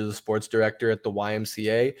you said, you were the sports director at the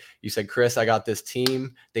YMCA. You said, Chris, I got this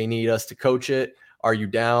team. They need us to coach it. Are you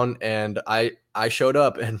down? And I showed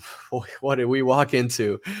up, and boy, what did we walk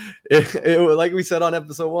into? It was, like we said on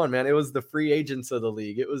episode 1, man, it was the free agents of the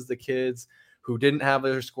league. It was the kids who didn't have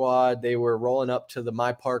their squad. They were rolling up to the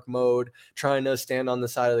My Park mode, trying to stand on the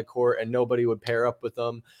side of the court, and nobody would pair up with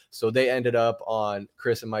them. So they ended up on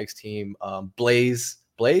Chris and Mike's team. Blaze?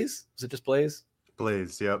 Was it just Blaze?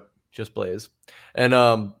 Blaze, yep. Just Blaze. And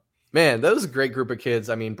man, that was a great group of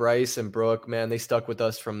kids. I mean, Bryce and Brooke, man, they stuck with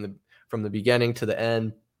us from the beginning to the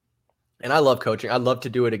end. And I love coaching. I'd love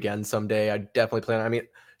to do it again someday. I definitely plan. I mean,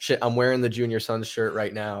 shit, I'm wearing the Junior Suns shirt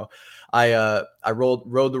right now. I rode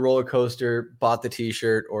the roller coaster, bought the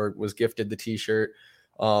t-shirt, or was gifted the t-shirt.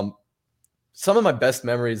 Some of my best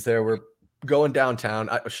memories there were going downtown.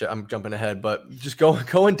 I'm jumping ahead, but just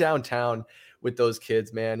going downtown with those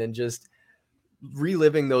kids, man, and just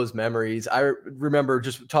reliving those memories. I remember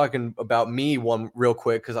just talking about me one real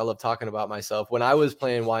quick, because I love talking about myself. When I was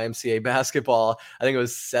playing YMCA basketball, I think it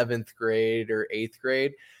was 7th grade or 8th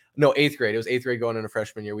grade. No, 8th grade. It was 8th grade going into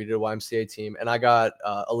freshman year. We did a YMCA team, and I got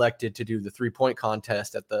elected to do the 3-point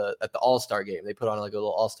contest at the All-Star game. They put on like a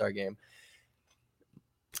little All-Star game.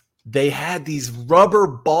 They had these rubber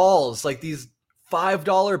balls, like these $5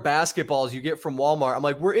 basketballs you get from Walmart. I'm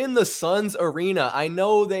like, we're in the Suns arena. I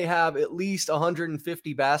know they have at least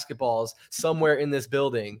 150 basketballs somewhere in this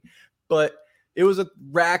building, but it was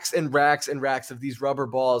racks and racks and racks of these rubber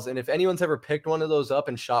balls. And if anyone's ever picked one of those up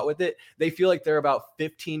and shot with it, they feel like they're about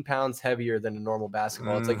 15 pounds heavier than a normal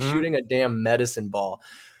basketball. It's like shooting a damn medicine ball.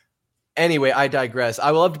 Anyway, I digress.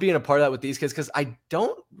 I would love to be in a part of that with these kids because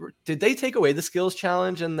did they take away the skills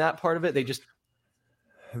challenge and that part of it?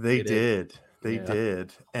 They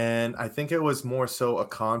did. And I think it was more so a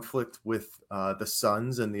conflict with the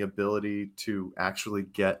Suns and the ability to actually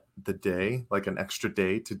get the day, like an extra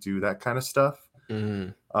day to do that kind of stuff.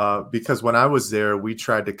 Because when I was there, we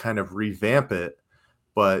tried to kind of revamp it,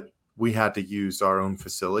 but we had to use our own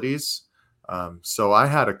facilities. So I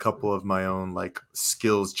had a couple of my own like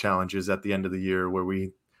skills challenges at the end of the year where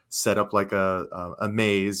we set up like a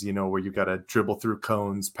maze, where you got to dribble through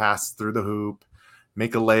cones, pass through the hoop,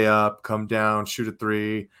 make a layup, come down, shoot a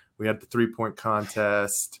three. We had the 3-point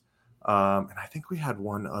contest. And I think we had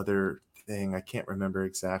one other thing. I can't remember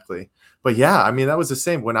exactly. But yeah, I mean, that was the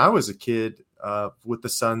same. When I was a kid with the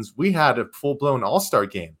Suns, we had a full-blown all-star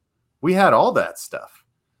game. We had all that stuff.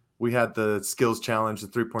 We had the skills challenge, the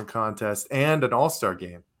 3-point contest, and an all-star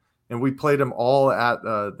game. And we played them all at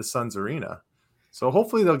the Suns Arena. So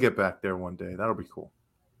hopefully they'll get back there one day. That'll be cool.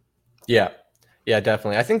 Yeah,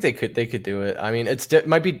 definitely. I think they could do it. I mean, it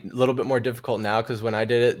might be a little bit more difficult now because when I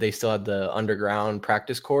did it, they still had the underground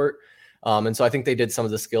practice court. And so I think they did some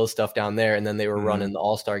of the skills stuff down there, and then they were running the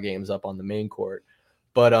all-star games up on the main court.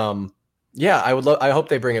 But yeah, I hope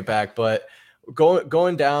they bring it back. But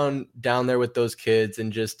going down there with those kids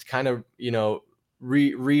and just kind of,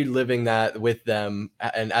 reliving that with them,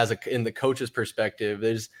 and in the coach's perspective,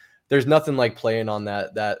 there's nothing like playing on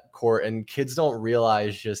that court, and kids don't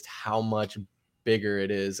realize just how much bigger it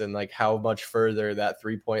is and like how much further that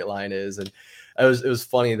 3-point line is. And it was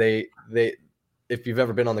funny. They if you've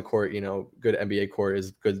ever been on the court, good NBA court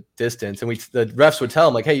is good distance. And the refs would tell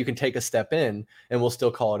them like, hey, you can take a step in and we'll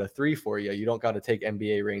still call it a 3 for you. You don't got to take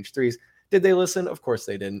NBA range threes. Did they listen? Of course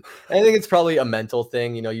they didn't. And I think it's probably a mental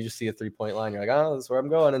thing. You just see a 3-point line. You're like, oh, that's where I'm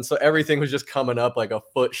going. And so everything was just coming up like a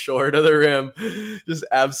foot short of the rim. Just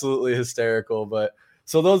absolutely hysterical. But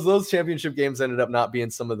so those championship games ended up not being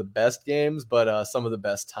some of the best games, but some of the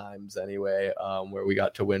best times anyway, where we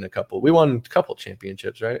got to win we won a couple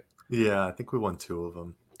championships, right? Yeah, I think we won 2 of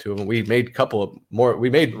them. We made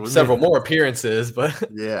several more appearances, but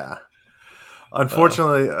yeah.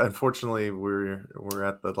 Unfortunately, we're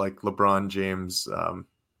at the like LeBron James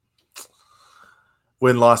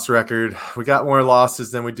win-loss record. We got more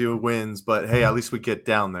losses than we do wins, but hey, at least we get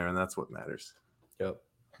down there, and that's what matters. Yep.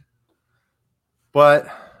 But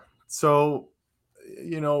so,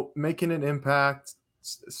 making an impact,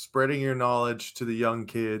 spreading your knowledge to the young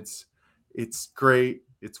kids, it's great.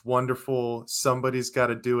 It's wonderful. Somebody's got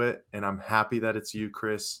to do it, and I'm happy that it's you,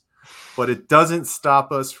 Chris. But it doesn't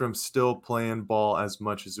stop us from still playing ball as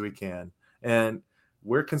much as we can. And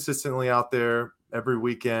we're consistently out there every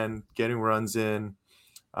weekend getting runs in.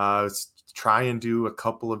 Try and do a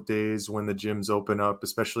couple of days when the gyms open up,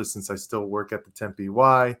 especially since I still work at the Tempe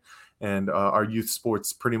Y, and our youth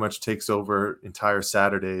sports pretty much takes over entire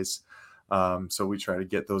Saturdays. So we try to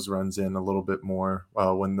get those runs in a little bit more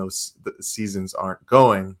when the seasons aren't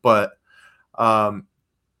going. But how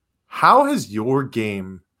has your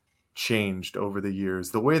game changed over the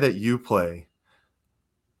years, the way that you play?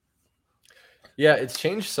 Yeah, it's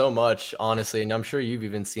changed so much, honestly, and I'm sure you've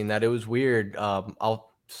even seen that. It was weird. I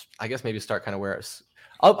guess maybe start kind of where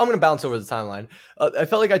I'm going to bounce over the timeline. I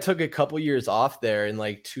felt like I took a couple years off there in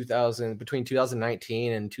like between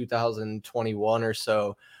 2019 and 2021 or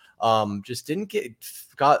so. Just didn't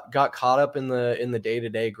got caught up in the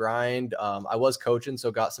day-to-day grind. I was coaching,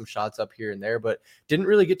 so got some shots up here and there, but didn't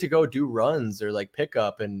really get to go do runs or like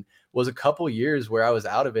pickup, and was a couple years where I was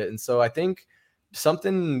out of it. And so I think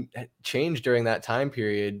something changed during that time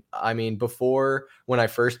period. I mean, before, when I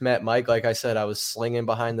first met Mike, like I said, I was slinging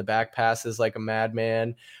behind the back passes like a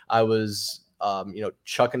madman. I was,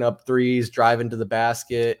 chucking up threes, driving to the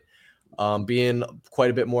basket, being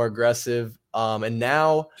quite a bit more aggressive. And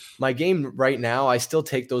now my game right now, I still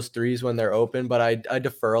take those threes when they're open, but I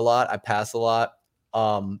defer a lot. I pass a lot.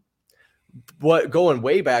 Going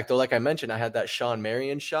way back though, like I mentioned, I had that Sean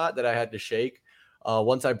Marion shot that I had to shake.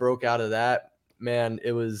 Once I broke out of that, man,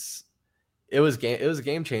 it was a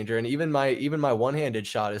game changer. And even my one-handed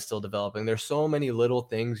shot is still developing. There's so many little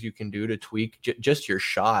things you can do to tweak just your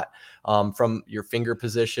shot, from your finger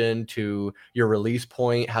position to your release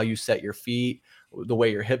point, how you set your feet, the way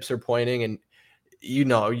your hips are pointing. And you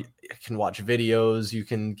can watch videos, you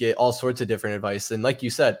can get all sorts of different advice. And like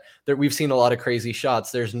you said, we've seen a lot of crazy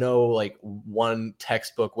shots. There's no like one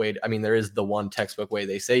textbook way. I mean, there is the one textbook way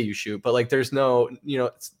they say you shoot, but like there's no,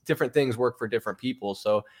 different things work for different people.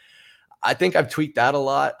 So I think I've tweaked that a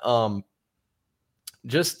lot.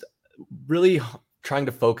 Just really trying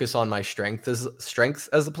to focus on my strengths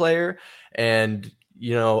as a player. And,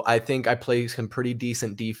 I think I play some pretty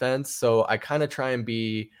decent defense. So I kind of try and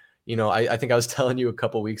be, I think I was telling you a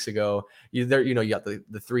couple weeks ago, you got the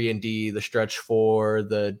 3-and-D, the stretch 4,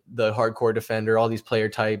 the hardcore defender, all these player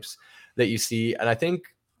types that you see. And I think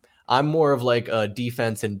I'm more of like a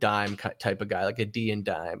defense and dime type of guy, like a D and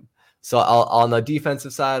dime. So on the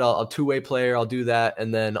defensive side, I'll two-way player, I'll do that.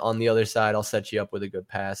 And then on the other side, I'll set you up with a good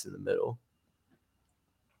pass in the middle.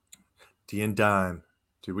 D and dime.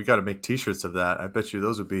 Dude, we got to make t-shirts of that. I bet you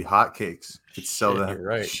those would be hotcakes. Could sell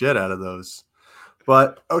that shit out of those.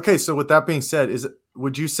 But okay, so with that being said,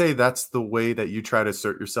 would you say that's the way that you try to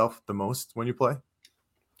assert yourself the most when you play?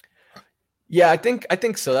 Yeah, I think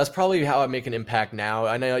so. That's probably how I make an impact now.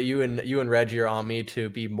 I know you and Reggie are on me to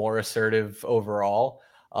be more assertive overall.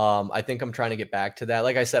 I think I'm trying to get back to that.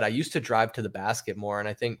 Like I said, I used to drive to the basket more, and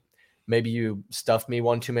I think maybe you stuffed me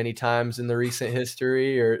one too many times in the recent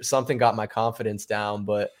history, or something got my confidence down.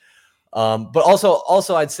 But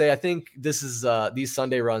also I'd say I think this is these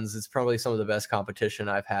Sunday runs is probably some of the best competition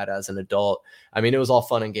I've had as an adult. I mean, it was all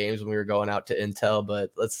fun and games when we were going out to Intel,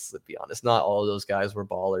 but let's be honest, not all of those guys were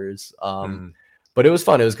ballers. But it was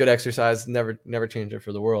fun. It was good exercise. Never changed it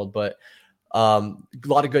for the world, but a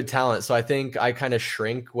lot of good talent. So I think I kind of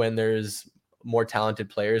shrink when there's more talented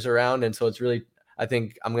players around. And so I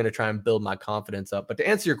think I'm going to try and build my confidence up. But to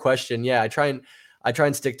answer your question, yeah, I try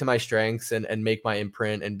and stick to my strengths and make my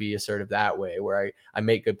imprint and be assertive that way, where I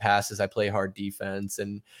make good passes, I play hard defense,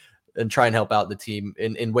 and try and help out the team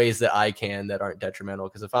in ways that I can that aren't detrimental.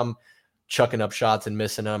 Because if I'm chucking up shots and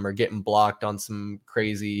missing them, or getting blocked on some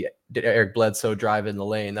crazy Eric Bledsoe drive in the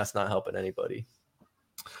lane, that's not helping anybody.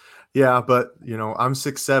 Yeah, but I'm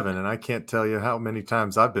 6'7", and I can't tell you how many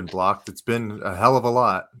times I've been blocked. It's been a hell of a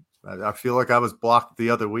lot. I feel like I was blocked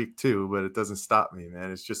the other week too, but it doesn't stop me,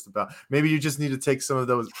 man. It's just about, maybe you just need to take some of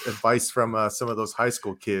those advice from some of those high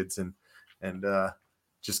school kids and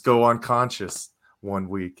just go unconscious one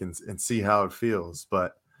week and see how it feels.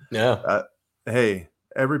 But yeah, hey,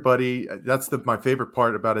 everybody, that's my favorite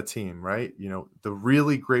part about a team, right? The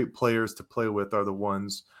really great players to play with are the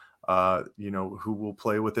ones who will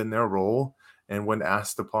play within their role, and when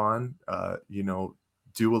asked upon,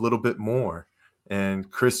 do a little bit more.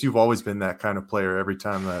 And Chris, you've always been that kind of player every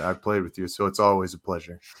time that I've played with you, so it's always a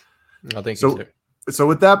pleasure. Oh, thank you, sir. So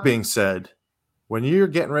with that being said, when you're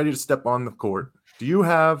getting ready to step on the court, do you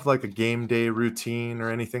have like a game day routine or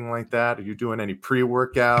anything like that? Are you doing any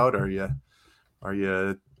pre-workout? Are you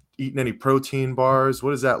eating any protein bars?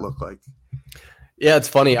 What does that look like? Yeah, it's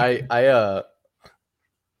funny.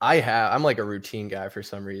 I'm like a routine guy for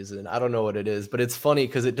some reason. I don't know what it is, but it's funny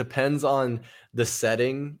because it depends on the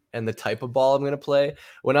setting and the type of ball I'm going to play.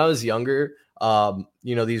 When I was younger,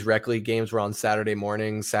 these rec league games were on Saturday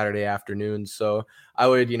mornings, Saturday afternoons. So I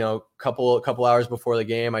would, couple hours before the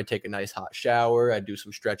game, I'd take a nice hot shower. I'd do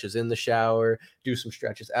some stretches in the shower, do some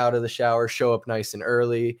stretches out of the shower, show up nice and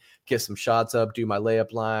early, get some shots up, do my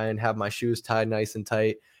layup line, have my shoes tied nice and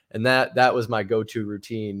tight. And that was my go-to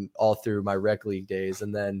routine all through my rec league days.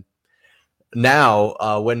 And then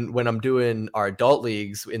now when I'm doing our adult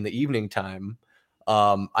leagues in the evening time,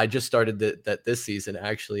 I just started that this season.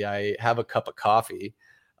 Actually, I have a cup of coffee,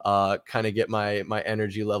 kind of get my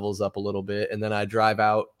energy levels up a little bit. And then I drive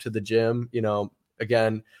out to the gym.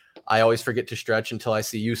 Again, I always forget to stretch until I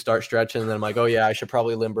see you start stretching. And then I'm like, oh yeah, I should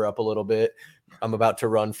probably limber up a little bit. I'm about to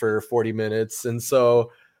run for 40 minutes. And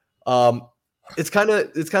so, it's kind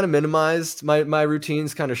of minimized. My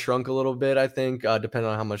routine's kind of shrunk a little bit, I think, depending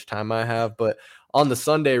on how much time I have. But on the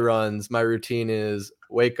Sunday runs, my routine is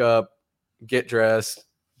wake up, get dressed,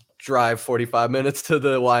 drive 45 minutes to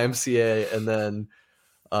the YMCA, and then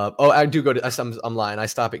I do go to. I'm lying. I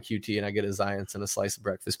stop at QT and I get a Zions and a slice of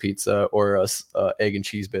breakfast pizza or a egg and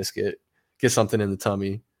cheese biscuit. Get something in the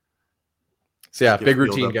tummy. So yeah, big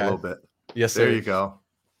routine guy. A little bit. Yes, sir. There you go.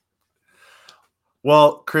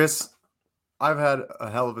 Well, Chris, I've had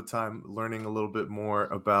a hell of a time learning a little bit more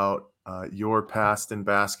about your past in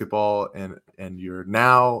basketball and your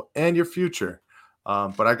now and your future.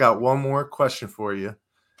 But I got one more question for you.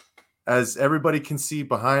 As everybody can see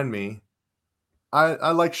behind me,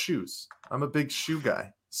 I like shoes. I'm a big shoe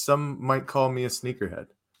guy. Some might call me a sneakerhead.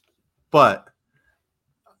 But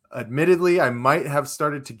admittedly, I might have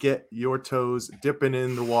started to get your toes dipping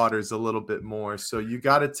in the waters a little bit more. So you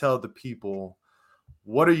got to tell the people,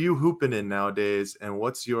 what are you hooping in nowadays, and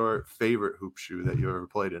what's your favorite hoop shoe that you ever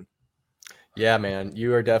played in? Yeah, man,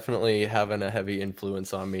 you are definitely having a heavy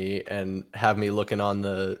influence on me and have me looking on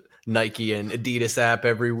the Nike and Adidas app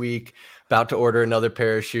every week, about to order another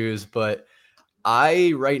pair of shoes. But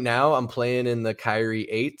right now I'm playing in the Kyrie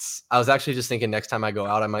 8s. I was actually just thinking next time I go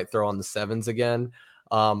out, I might throw on the 7s again.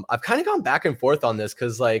 I've kind of gone back and forth on this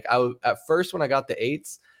because like at first when I got the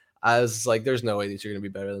 8s, I was like, there's no way these are going to be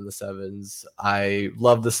better than the 7s. I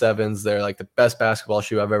love the 7s. They're like the best basketball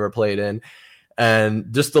shoe I've ever played in.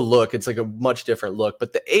 And just the look, it's like a much different look.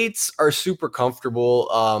 But the 8s are super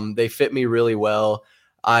comfortable. They fit me really well.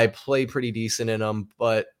 I play pretty decent in them,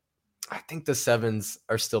 but I think the 7s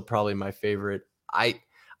are still probably my favorite. I've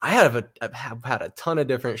had a ton of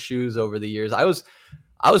different shoes over the years. I was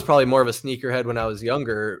probably more of a sneakerhead when I was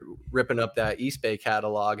younger, ripping up that Eastbay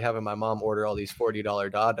catalog, having my mom order all these $40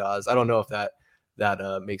 Dadas. I don't know if that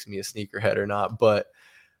makes me a sneakerhead or not, but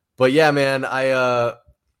yeah, man,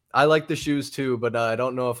 I like the shoes too, but I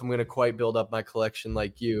don't know if I'm going to quite build up my collection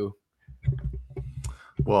like you.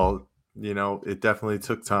 Well, it definitely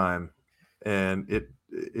took time, and it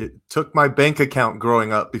took my bank account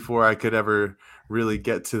growing up before I could ever really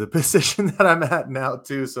get to the position that I'm at now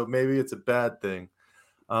too. So maybe it's a bad thing.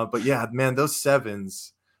 But yeah, man, those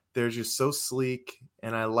 7s, they're just so sleek.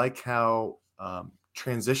 And I like how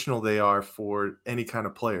transitional they are for any kind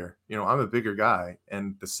of player. I'm a bigger guy,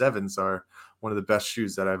 and the 7s are one of the best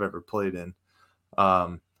shoes that I've ever played in.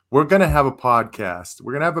 We're going to have a podcast.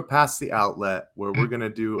 We're going to have a Pass the Outlet where we're going to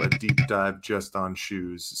do a deep dive just on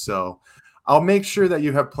shoes. So I'll make sure that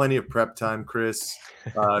you have plenty of prep time, Chris,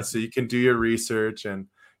 so you can do your research, and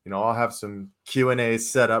I'll have some Q&As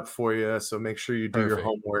set up for you. So make sure you do your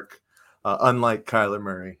homework, unlike Kyler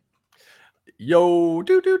Murray. Yo,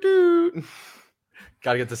 do.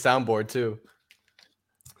 Got to get the soundboard too.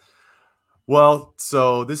 Well,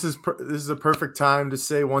 so this is a perfect time to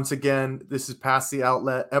say once again, this is Pass the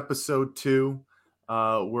Outlet, episode 2.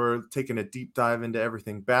 We're taking a deep dive into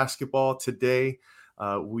everything basketball today.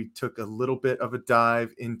 We took a little bit of a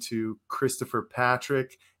dive into Christopher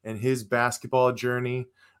Patrick and his basketball journey.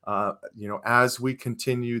 As we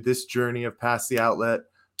continue this journey of Pass the Outlet,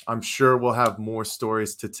 I'm sure we'll have more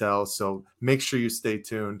stories to tell. So make sure you stay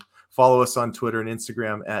tuned. Follow us on Twitter and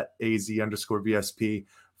Instagram at AZ_VSP.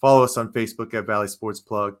 Follow us on Facebook at Valley Sports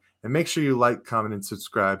Plug. And make sure you like, comment, and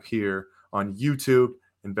subscribe here on YouTube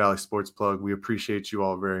and Valley Sports Plug. We appreciate you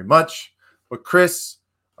all very much. But Chris,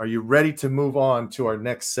 are you ready to move on to our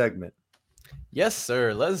next segment? Yes,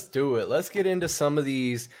 sir. Let's do it. Let's get into some of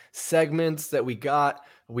these segments that we got.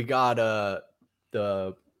 We got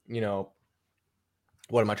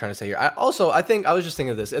what am I trying to say here? I think I was just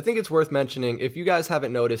thinking of this. I think it's worth mentioning, if you guys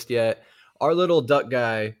haven't noticed yet, our little duck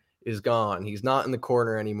guy is gone. He's not in the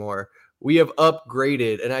corner anymore. We have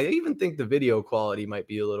upgraded, and I even think the video quality might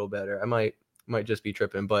be a little better. I might just be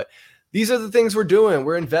tripping, but these are the things we're doing.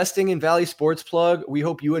 We're investing in Valley Sports Plug. We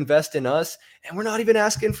hope you invest in us, and we're not even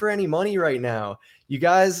asking for any money right now. You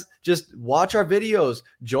guys just watch our videos,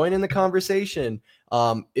 join in the conversation.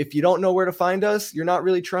 If you don't know where to find us, you're not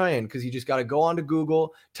really trying, because you just got to go onto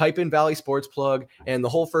Google, type in Valley Sports Plug, and the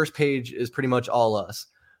whole first page is pretty much all us.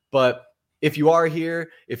 But if you are here,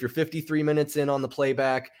 if you're 53 minutes in on the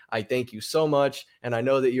playback, I thank you so much. And I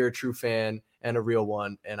know that you're a true fan and a real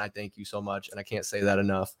one. And I thank you so much. And I can't say that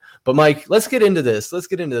enough. But Mike, let's get into this.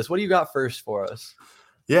 What do you got first for us?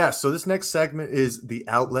 Yeah, so this next segment is the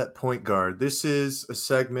Outlet Point Guard. This is a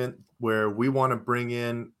segment where we want to bring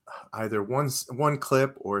in either one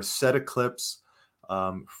clip or a set of clips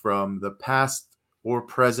from the past or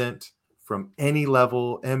present, from any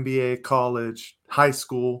level, NBA, college, high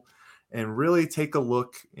school, and really take a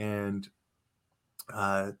look and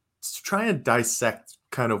try and dissect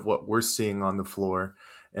kind of what we're seeing on the floor.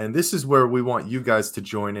 And this is where we want you guys to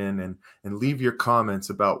join in and leave your comments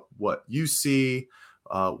about what you see,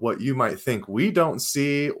 what you might think we don't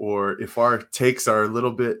see, or if our takes are a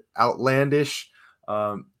little bit outlandish.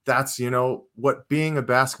 That's, what being a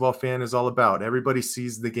basketball fan is all about. Everybody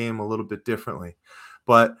sees the game a little bit differently.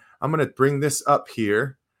 But I'm going to bring this up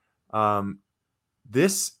here.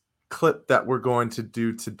 This clip that we're going to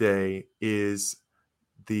do today is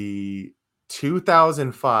the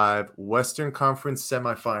 2005 Western Conference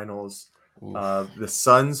semifinals, the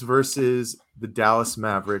Suns versus the Dallas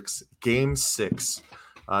Mavericks, Game 6.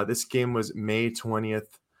 This game was May 20th,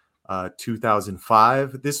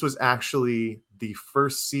 2005. This was actually the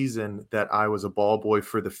first season that I was a ball boy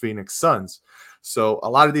for the Phoenix Suns. So a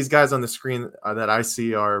lot of these guys on the screen that I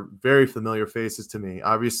see are very familiar faces to me.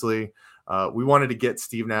 Obviously, we wanted to get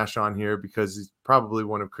Steve Nash on here because he's probably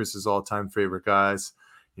one of Chris's all-time favorite guys.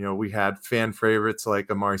 We had fan favorites like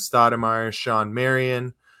Amari Stoudemire, Sean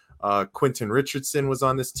Marion, Quentin Richardson was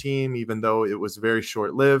on this team, even though it was very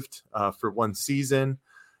short-lived for one season.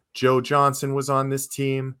 Joe Johnson was on this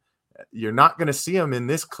team. You're not going to see him in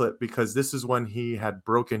this clip because this is when he had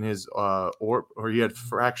broken his or he had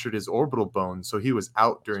fractured his orbital bone, so he was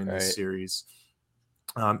out during this series.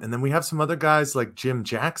 And then we have some other guys like Jim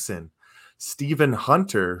Jackson, Stephen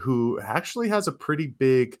Hunter, who actually has a pretty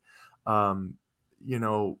big,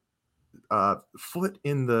 foot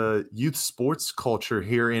in the youth sports culture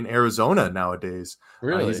here in Arizona nowadays.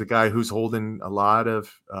 Really? He's a guy who's holding a lot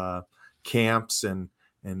of camps and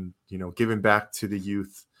giving back to the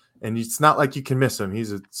youth. And it's not like you can miss him.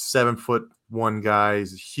 He's a 7'1" guy.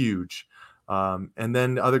 He's huge. And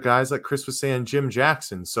then other guys like Chris was saying, Jim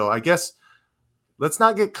Jackson. So I guess let's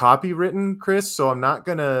not get copywritten, Chris. So I'm not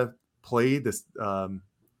going to play this, the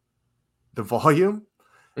volume,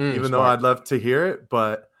 even though I'd love to hear it,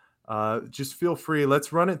 but just feel free.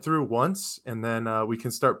 Let's run it through once, and then we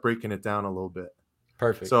can start breaking it down a little bit.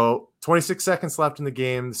 Perfect. So 26 seconds left in the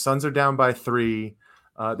game. The Suns are down by 3.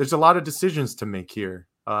 There's a lot of decisions to make here.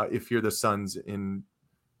 If you're the Suns to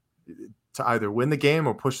either win the game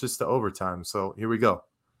or push this to overtime. So here we go.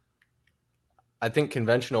 I think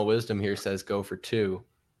conventional wisdom here says go for 2.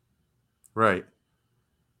 Right.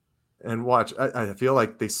 And watch, I feel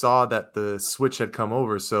like they saw that the switch had come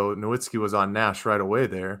over, so Nowitzki was on Nash right away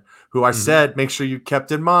there, who I said make sure you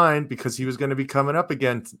kept in mind because he was going to be coming up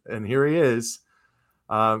again, and here he is.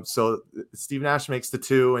 So Steve Nash makes the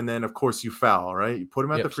 2, and then, of course, you foul, right? You put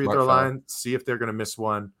him at the free throw line, see if they're going to miss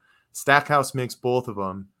one. Stackhouse makes both of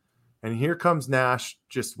them, and here comes Nash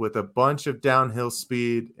just with a bunch of downhill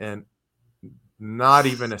speed and not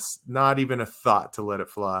even a thought to let it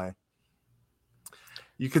fly.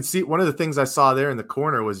 You could see one of the things I saw there in the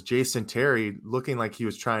corner was Jason Terry looking like he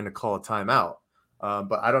was trying to call a timeout.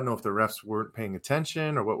 But I don't know if the refs weren't paying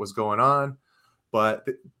attention or what was going on. But,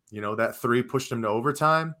 that 3 pushed him to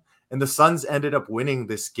overtime. And the Suns ended up winning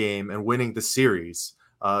this game and winning the series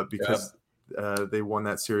because they won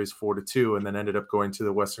that series 4-2 and then ended up going to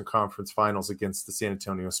the Western Conference Finals against the San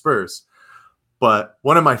Antonio Spurs. But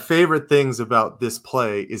one of my favorite things about this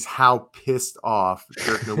play is how pissed off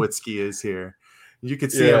Dirk Nowitzki is here. You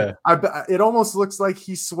could see him. It almost looks like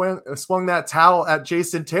he swung that towel at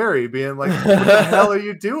Jason Terry, being like, what the hell are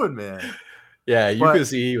you doing, man? Yeah, you could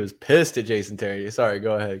see he was pissed at Jason Terry. Sorry,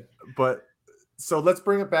 go ahead. But so let's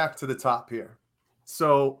bring it back to the top here.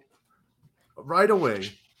 So right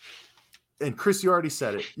away, and Chris, you already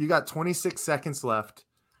said it. You got 26 seconds left.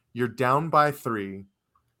 You're down by 3.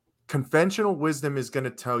 Conventional wisdom is going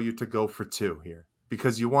to tell you to go for 2 here,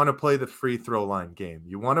 because you want to play the free throw line game.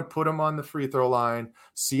 You want to put them on the free throw line,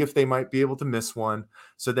 see if they might be able to miss one.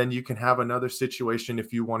 So then you can have another situation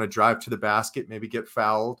if you want to drive to the basket, maybe get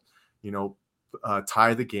fouled,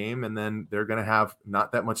 tie the game, and then they're going to have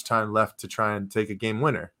not that much time left to try and take a game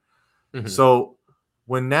winner. So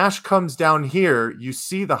when Nash comes down here, you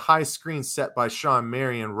see the high screen set by Sean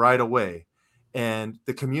Marion right away. And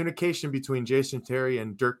the communication between Jason Terry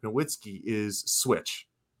and Dirk Nowitzki is switch.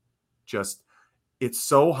 It's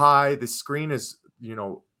so high. The screen is,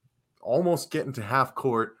 almost getting to half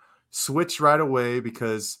court. Switch right away,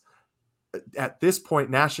 because at this point,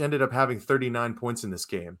 Nash ended up having 39 points in this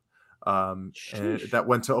game. And that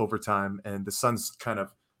went to overtime, and the Suns kind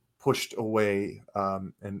of pushed away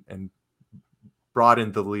and brought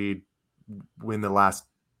in the lead in the last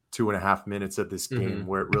 2.5 minutes of this game,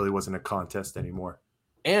 where it really wasn't a contest anymore.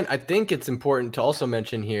 And I think it's important to also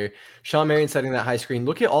mention here, Sean Marion setting that high screen.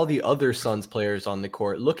 Look at all the other Suns players on the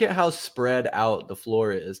court. Look at how spread out the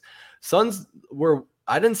floor is.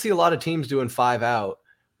 I didn't see a lot of teams doing 5 out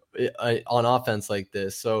on offense like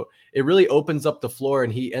this. So it really opens up the floor,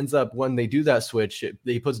 and he ends up, when they do that switch,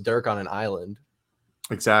 he puts Dirk on an island.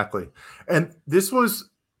 Exactly. And this was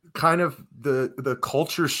kind of the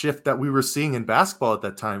culture shift that we were seeing in basketball at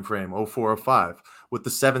that time frame, 04-05, with the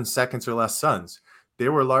 7 seconds or less Suns. They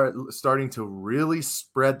were starting to really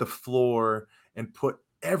spread the floor and put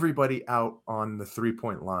everybody out on the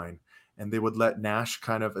 3-point line. And they would let Nash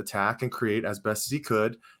kind of attack and create as best as he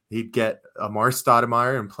could. He'd get Amari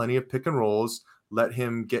Stoudemire and plenty of pick and rolls, let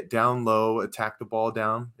him get down low, attack the ball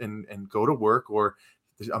down, and go to work. Or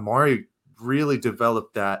Amari really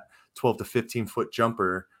developed that 12 to 15-foot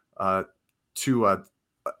jumper to a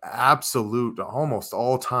absolute, almost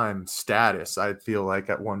all-time status, I feel like,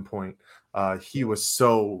 at one point. He was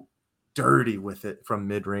so dirty with it from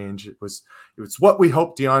mid-range. It was what we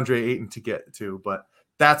hoped DeAndre Ayton to get to, but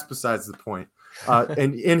that's besides the point.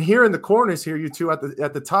 And here in the corners here, you two at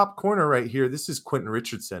the top corner right here, this is Quentin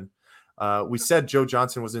Richardson. We said Joe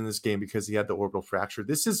Johnson was in this game because he had the orbital fracture.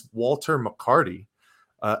 This is Walter McCarty,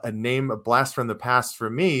 a blast from the past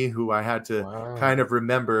for me, who I had to kind of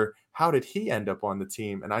remember, how did he end up on the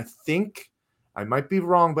team? And I think, I might be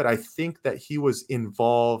wrong, but I think that he was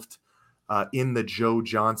involved in the Joe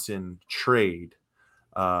Johnson trade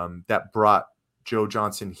that brought Joe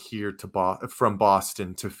Johnson here from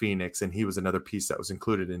Boston to Phoenix, and he was another piece that was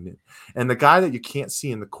included in it. And the guy that you can't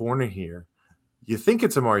see in the corner here, you think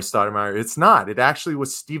it's Amari Stoudemire. It's not. It actually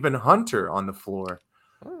was Stephen Hunter on the floor.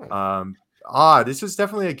 This is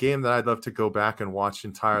definitely a game that I'd love to go back and watch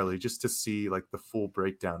entirely just to see like the full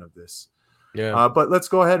breakdown of this. Yeah. But let's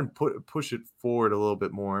go ahead and push it forward a little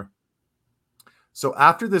bit more. So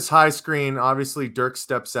after this high screen, obviously Dirk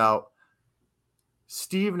steps out.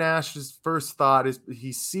 Steve Nash's first thought is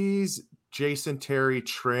he sees Jason Terry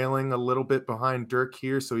trailing a little bit behind Dirk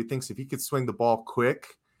here. So he thinks if he could swing the ball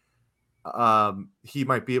quick, he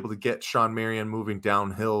might be able to get Shawn Marion moving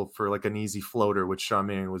downhill for like an easy floater, which Shawn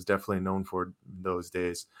Marion was definitely known for in those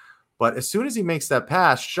days. But as soon as he makes that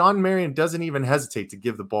pass, Shawn Marion doesn't even hesitate to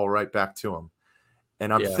give the ball right back to him.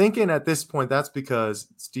 And I'm thinking at this point, that's because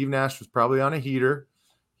Steve Nash was probably on a heater.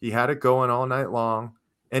 He had it going all night long.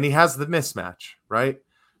 And he has the mismatch, right?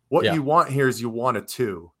 What you want here is you want a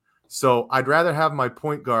 2. So I'd rather have my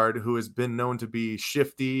point guard, who has been known to be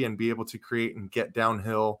shifty and be able to create and get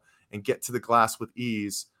downhill and get to the glass with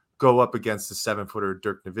ease, go up against the 7-footer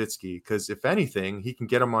Dirk Nowitzki. Because if anything, he can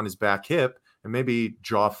get him on his back hip and maybe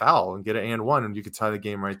draw a foul and get an and one, and you could tie the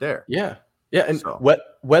game right there. Yeah. Yeah, and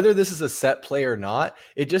whether this is a set play or not,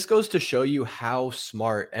 it just goes to show you how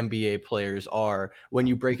smart NBA players are when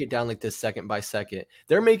you break it down like this second by second.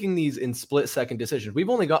 They're making these in split-second decisions.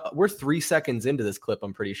 We're 3 seconds into this clip,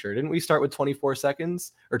 I'm pretty sure. Didn't we start with 24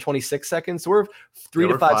 seconds or 26 seconds? So we're 3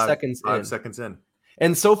 to 5 seconds in. 5 seconds in.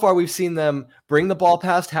 And so far, we've seen them bring the ball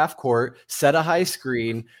past half court, set a high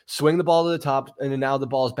screen, swing the ball to the top, and now the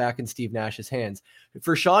ball's back in Steve Nash's hands.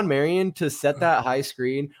 For Shawn Marion to set that high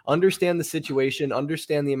screen, understand the situation,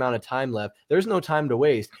 understand the amount of time left, there's no time to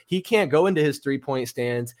waste. He can't go into his three-point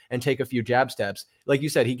stance and take a few jab steps. Like you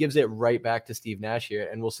said, he gives it right back to Steve Nash here,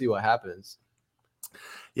 and we'll see what happens.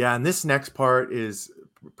 Yeah, and this next part is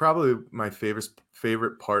probably my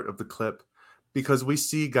favorite part of the clip, because we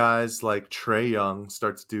see guys like Trae Young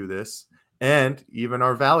start to do this, and even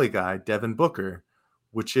our Valley guy, Devin Booker,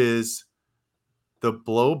 which is the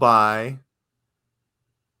blow by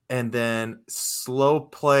and then slow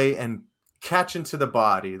play and catch into the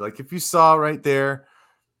body. Like if you saw right there,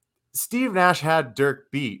 Steve Nash had Dirk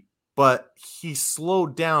beat, but he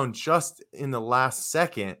slowed down just in the last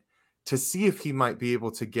second to see if he might be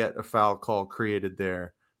able to get a foul call created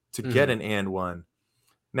there to get an and one.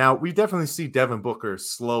 Now, we definitely see Devin Booker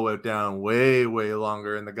slow it down way, way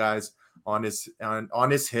longer, and the guy's on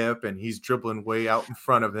his hip, and he's dribbling way out in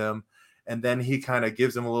front of him, and then he kind of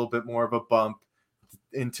gives him a little bit more of a bump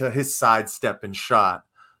into his sidestep and shot.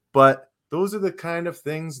 But those are the kind of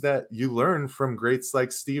things that you learn from greats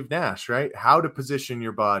like Steve Nash, right? How to position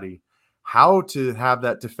your body, how to have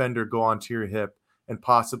that defender go onto your hip and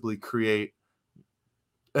possibly create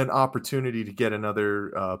an opportunity to get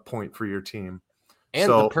another point for your team. And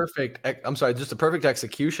the perfect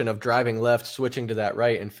execution of driving left, switching to that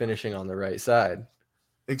right, and finishing on the right side.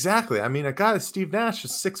 Exactly. I mean, a guy like Steve Nash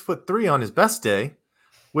is 6'3" on his best day,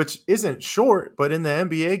 which isn't short, but in the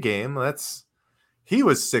NBA game, he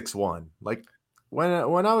was 6'1". Like when I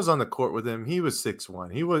was on the court with him, he was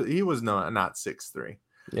 6'1". He was not 6'3".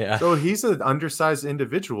 Yeah. So he's an undersized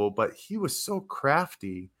individual, but he was so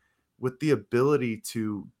crafty with the ability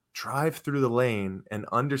to drive through the lane and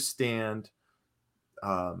understand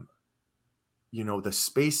the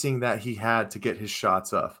spacing that he had to get his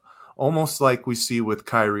shots off, almost like we see with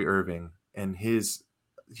Kyrie Irving and his,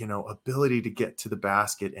 ability to get to the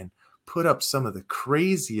basket and put up some of the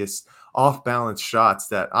craziest off-balance shots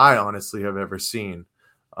that I honestly have ever seen.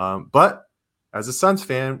 But as a Suns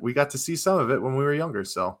fan, we got to see some of it when we were younger.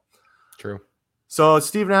 So true. So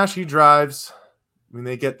Steve Nash, he drives when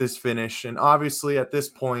they get this finish. And obviously at this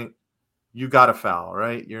point, you got to foul,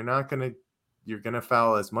 right? You're going to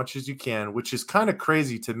foul as much as you can, which is kind of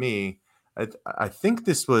crazy to me. I think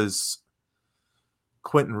this was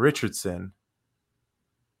Quentin Richardson.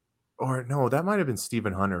 Or no, that might have been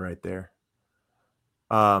Stephen Hunter right there.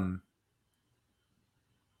 And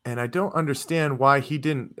I don't understand why he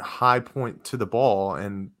didn't high point to the ball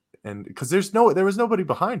and because there was nobody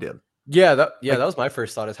behind him. Yeah, that was my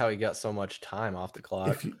first thought, is how he got so much time off the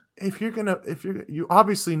clock. You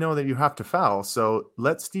obviously know that you have to foul, so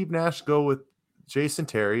let Steve Nash go with Jason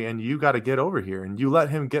Terry, and you got to get over here, and you let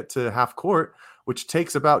him get to half court, which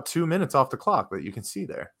takes about 2 minutes off the clock that you can see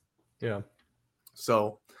there. Yeah.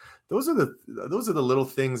 So those are the little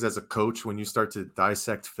things as a coach when you start to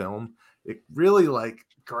dissect film. It really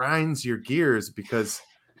grinds your gears because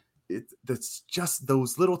that's just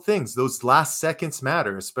those little things. Those last seconds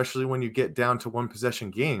matter, especially when you get down to one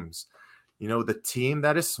possession games. The team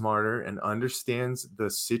that is smarter and understands the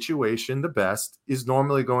situation the best is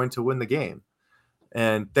normally going to win the game.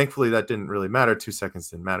 And thankfully, that didn't really matter. 2 seconds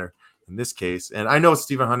didn't matter in this case. And I know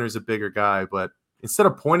Stephen Hunter is a bigger guy, but instead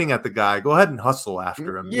of pointing at the guy, go ahead and hustle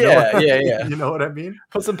after him. Yeah. You know what I mean?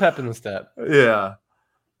 Put some pep in the step. Yeah.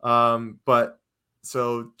 But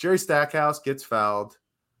so Jerry Stackhouse gets fouled.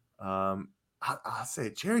 I'll say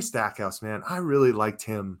Jerry Stackhouse, man, I really liked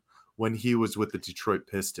him when he was with the Detroit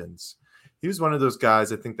Pistons. He was one of those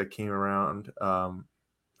guys, I think, that came around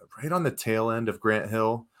right on the tail end of Grant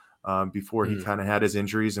Hill before he kind of had his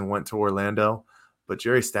injuries and went to Orlando. But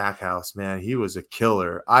Jerry Stackhouse, man, he was a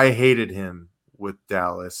killer. I hated him with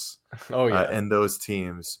Dallas and those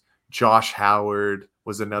teams. Josh Howard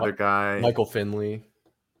was another guy. Michael Finley.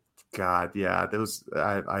 God, yeah,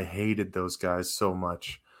 I hated those guys so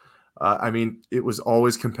much. I mean, it was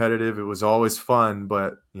always competitive. It was always fun,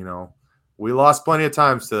 but we lost plenty of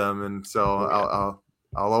times to them, and so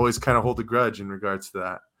I'll always kind of hold a grudge in regards to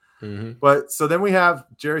that. Mm-hmm. But so then we have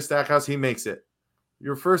Jerry Stackhouse. He makes it.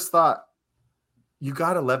 Your first thought, you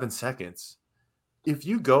got 11 seconds. If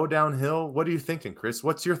you go downhill, what are you thinking, Chris?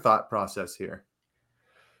 What's your thought process here?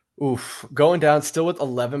 Oof, going down still with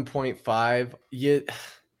 11.5.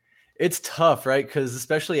 It's tough, right? Because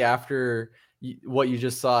especially after what you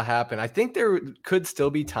just saw happen, I think there could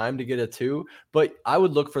still be time to get a 2, but I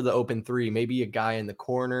would look for the open 3, maybe a guy in the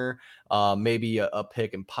corner, maybe a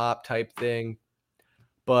pick and pop type thing.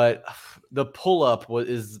 But the pull up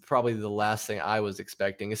is probably the last thing I was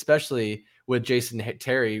expecting, especially with Jason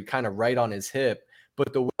Terry kind of right on his hip.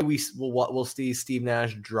 But the way we'll see Steve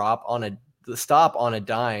Nash stop on a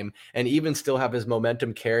dime and even still have his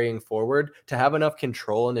momentum carrying forward to have enough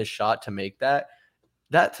control in his shot to make that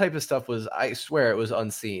type of stuff was, I swear, it was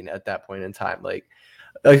unseen at that point in time. Like,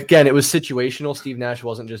 again, it was situational. Steve Nash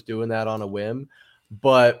wasn't just doing that on a whim,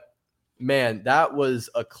 but man, that was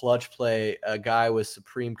a clutch play, a guy with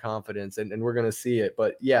supreme confidence, and we're going to see it.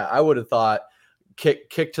 But yeah, I would have thought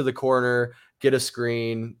kick to the corner, get a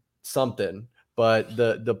screen, something. But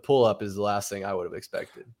the pull up is the last thing I would have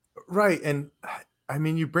expected. Right. And I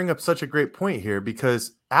mean, you bring up such a great point here,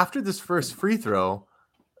 because after this first free throw,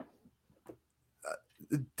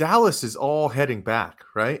 Dallas is all heading back,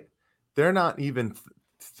 right? They're not even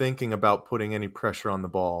thinking about putting any pressure on the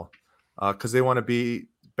ball because they want to be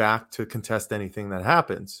back to contest anything that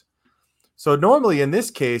happens. So normally in this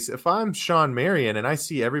case, if I'm Sean Marion and I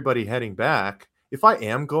see everybody heading back, if I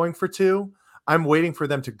am going for 2, I'm waiting for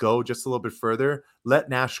them to go just a little bit further, let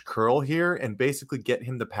Nash curl here, and basically get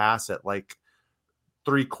him to pass at like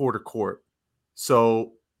 3/4 court.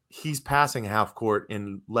 So he's passing half court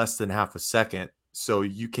in less than half a second. So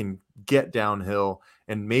you can get downhill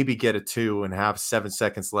and maybe get a 2 and have 7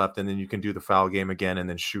 seconds left, and then you can do the foul game again and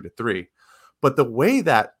then shoot a 3. But the way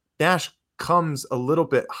that Nash comes a little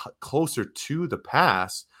bit closer to the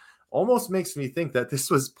pass almost makes me think that this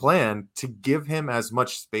was planned to give him as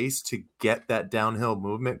much space to get that downhill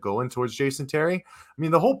movement going towards Jason Terry. I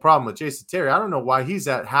mean, the whole problem with Jason Terry, I don't know why he's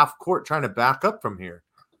at half court trying to back up from here.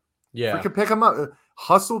 Yeah. We could pick him up,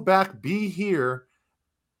 hustle back, be here,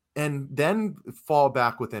 and then fall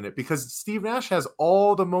back within it, because Steve Nash has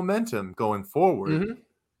all the momentum going forward. Mm-hmm.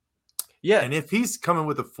 Yeah. And if he's coming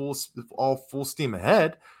with a full steam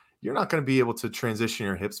ahead, you're not going to be able to transition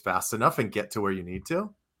your hips fast enough and get to where you need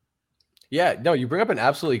to. Yeah, no, you bring up an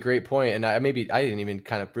absolutely great point, and I didn't even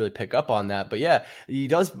kind of really pick up on that, but yeah, he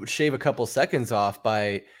does shave a couple seconds off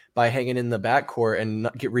by hanging in the backcourt and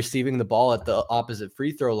receiving the ball at the opposite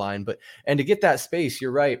free throw line. And to get that space,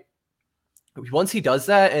 you're right. Once he does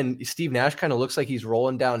that, and Steve Nash kind of looks like he's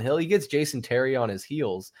rolling downhill, he gets Jason Terry on his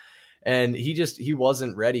heels, and he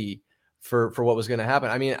wasn't ready for what was going to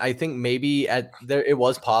happen. I mean, I think maybe it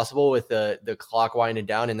was possible with the clock winding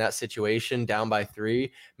down in that situation, down by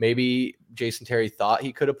 3. Maybe Jason Terry thought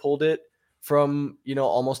he could have pulled it from,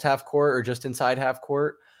 almost half court or just inside half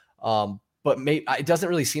court. But it doesn't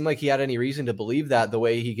really seem like he had any reason to believe that, the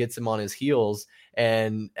way he gets him on his heels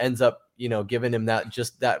and ends up, giving him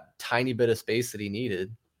that tiny bit of space that he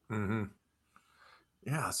needed. Mm-hmm.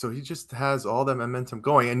 Yeah. So he just has all that momentum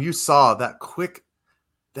going, and you saw that quick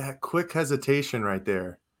hesitation right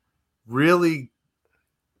there really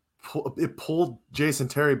pulled Jason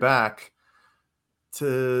Terry back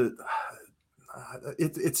to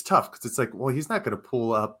it's tough, because it's like, well, he's not going to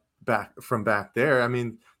pull up back from back there. I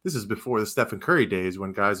mean, this is before the Stephen Curry days,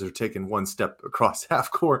 when guys are taking one step across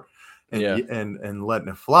half court and letting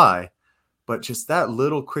it fly. But just that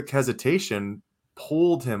little quick hesitation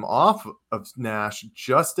pulled him off of Nash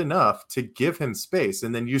just enough to give him space.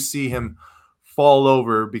 And then you see him fall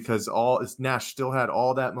over because Nash still had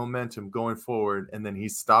all that momentum going forward, and then he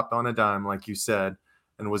stopped on a dime, like you said,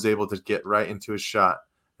 and was able to get right into his shot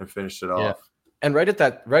and finished it off. And right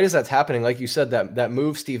as that's happening, like you said, that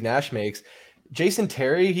move Steve Nash makes, Jason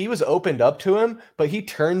Terry, he was opened up to him, but he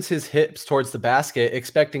turns his hips towards the basket,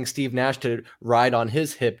 expecting Steve Nash to ride on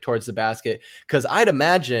his hip towards the basket. Because I'd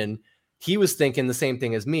imagine he was thinking the same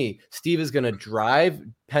thing as me. Steve is going to drive,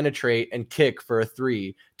 penetrate, and kick for a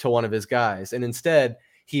three to one of his guys. And instead,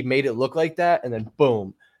 he made it look like that, and then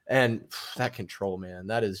boom. And that control, man,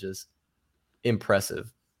 that is just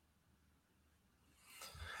impressive.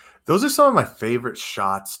 Those are some of my favorite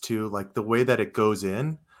shots too, like the way that it goes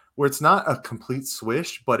in, where it's not a complete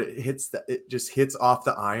swish, but it just hits off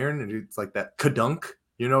the iron, and it's like that kadunk.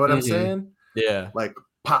 You know what I'm saying? Yeah. Like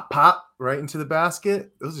pop right into the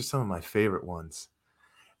basket. Those are some of my favorite ones.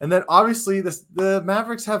 And then obviously the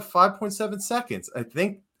Mavericks have 5.7 seconds.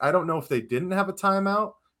 I don't know if they didn't have a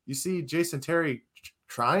timeout. You see Jason Terry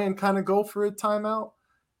try and kind of go for a timeout.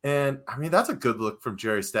 And I mean, that's a good look from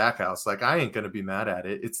Jerry Stackhouse. Like, I ain't going to be mad at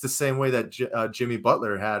it. It's the same way that Jimmy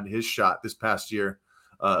Butler had his shot this past year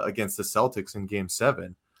against the Celtics in Game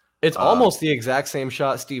 7. It's almost the exact same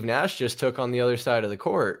shot Steve Nash just took on the other side of the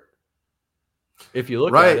court. If you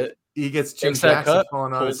look at it, he gets Jim Jackson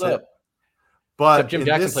falling on his hip. But Jim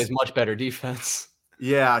Jackson plays much better defense.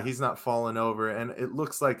 Yeah, he's not falling over. And it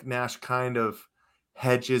looks like Nash kind of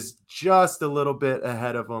hedges just a little bit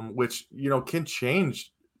ahead of him, which, can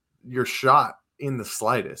change your shot in the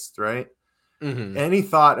slightest, right? Mm-hmm. Any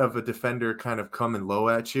thought of a defender kind of coming low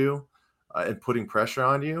at you and putting pressure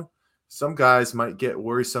on you, some guys might get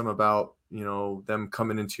worrisome about, them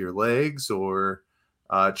coming into your legs or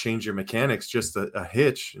change your mechanics, just a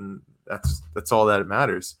hitch. And that's all that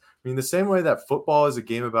matters. I mean, the same way that football is a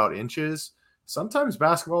game about inches, sometimes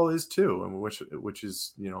basketball is too, and which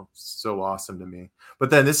is, so awesome to me.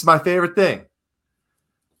 But then this is my favorite thing.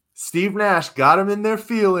 Steve Nash got him in their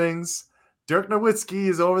feelings. Dirk Nowitzki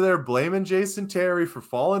is over there blaming Jason Terry for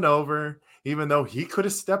falling over, even though he could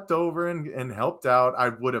have stepped over and helped out. I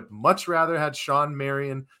would have much rather had Sean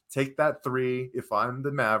Marion take that three if I'm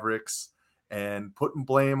the Mavericks, and putting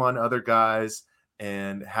blame on other guys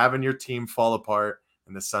and having your team fall apart.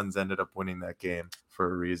 And the Suns ended up winning that game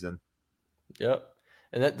for a reason. Yep.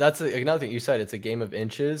 And that's another thing you said. It's a game of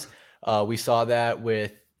inches. We saw that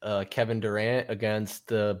with Kevin Durant against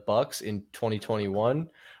the Bucks in 2021.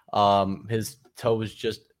 His toe was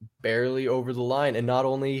just barely over the line. And not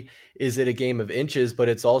only is it a game of inches, but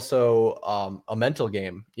it's also a mental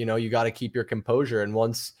game. You got to keep your composure. And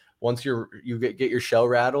once you get your shell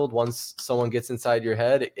rattled, once someone gets inside your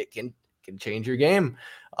head, it can change your game.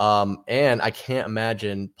 And I can't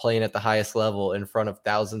imagine playing at the highest level in front of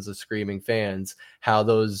thousands of screaming fans, how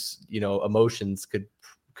those, emotions could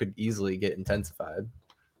easily get intensified.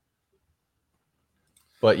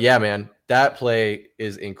 But yeah, man, that play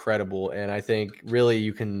is incredible. And I think really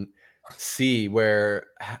you can see where,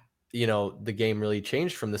 the game really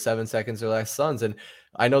changed from the 7 seconds or less Suns. And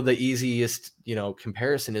I know the easiest,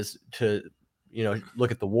 comparison is to,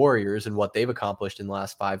 look at the Warriors and what they've accomplished in the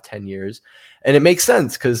last 5-10 years. And it makes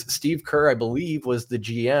sense because Steve Kerr, I believe, was the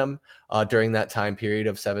GM during that time period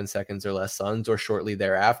of 7 seconds or less Suns, or shortly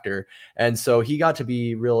thereafter. And so he got to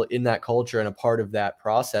be real in that culture and a part of that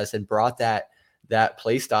process, and brought that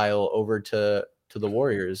play style over to the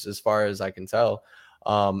Warriors, as far as I can tell.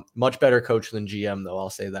 Much better coach than GM, though. I'll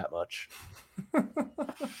say that much.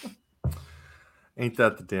 Ain't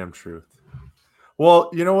that the damn truth?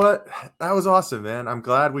 Well, you know what? That was awesome, man. I'm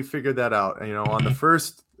glad we figured that out. On the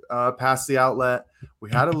first Pass the Outlet,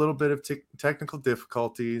 we had a little bit of technical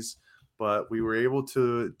difficulties, but we were able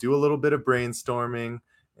to do a little bit of brainstorming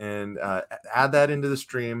and add that into the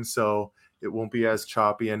stream, so it won't be as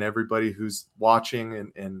choppy, and everybody who's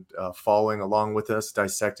watching and following along with us,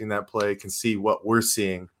 dissecting that play, can see what we're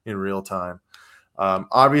seeing in real time.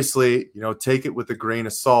 Obviously, take it with a grain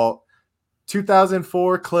of salt.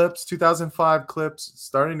 2004 clips, 2005 clips,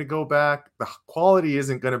 starting to go back. The quality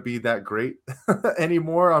isn't going to be that great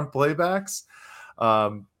anymore on playbacks.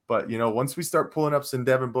 But, once we start pulling up some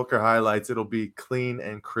Devin Booker highlights, it'll be clean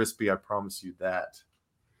and crispy. I promise you that.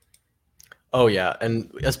 Oh, yeah.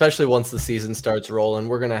 And especially once the season starts rolling,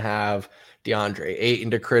 we're going to have DeAndre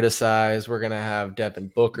Ayton to criticize. We're going to have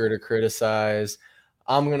Devin Booker to criticize.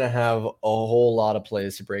 I'm going to have a whole lot of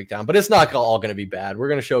plays to break down, but it's not all going to be bad. We're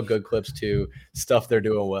going to show good clips too, stuff they're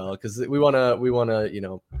doing well, because we want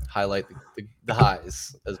to highlight the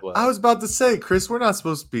highs as well. I was about to say, Chris, we're not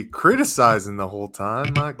supposed to be criticizing the whole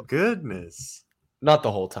time. My goodness. Not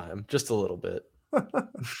the whole time, just a little bit.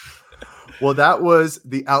 Well, that was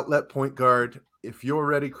the Outlet point guard if you're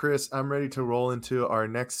ready, Chris, I'm ready to roll into our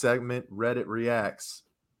next segment, Reddit Reacts.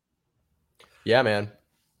 Yeah, man.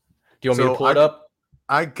 Do you want me to pull it up?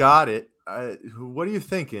 I got it. What are you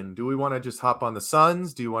thinking? Do we want to just hop on the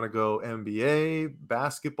Suns? Do you want to go NBA,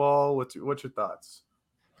 basketball? What's your thoughts?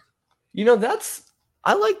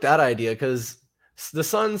 I like that idea because the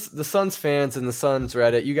Suns fans and the Suns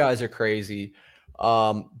Reddit, you guys are crazy.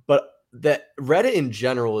 But the Reddit in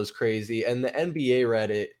general is crazy, and the NBA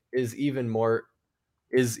Reddit is even more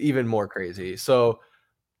crazy. So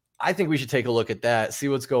I think we should take a look at that, see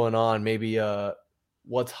what's going on, maybe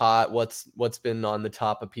what's hot, what's been on the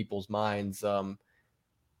top of people's minds.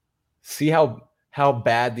 See how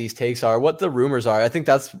bad these takes are, what the rumors are. I think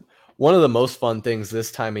that's one of the most fun things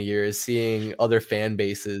this time of year is seeing other fan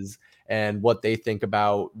bases and what they think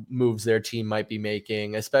about moves their team might be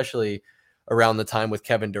making, especially around the time with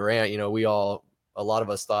Kevin Durant. A lot of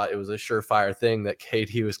us thought it was a surefire thing that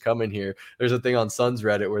KD was coming here. There's a thing on Suns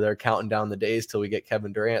Reddit where they're counting down the days till we get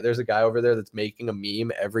Kevin Durant. There's a guy over there that's making a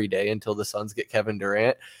meme every day until the Suns get Kevin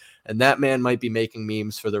Durant. And that man might be making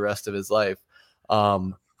memes for the rest of his life.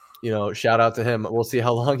 Shout out to him. We'll see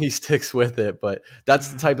how long he sticks with it, but that's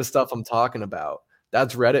the type of stuff I'm talking about.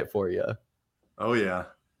 That's Reddit for you. Oh, yeah.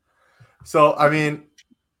 So, I mean,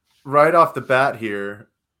 right off the bat here,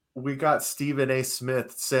 we got Stephen A.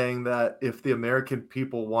 Smith saying that if the American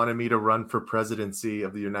people wanted me to run for presidency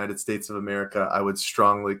of the United States of America, I would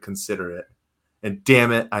strongly consider it. And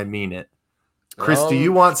damn it, I mean it. Chris, do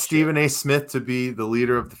you want Stephen A. Smith to be the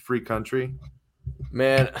leader of the free country?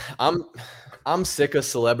 Man, I'm sick of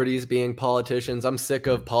celebrities being politicians. I'm sick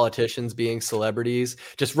of politicians being celebrities.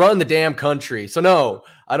 Just run the damn country. So no,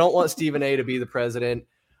 I don't want Stephen A. to be the president.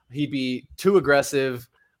 He'd be too aggressive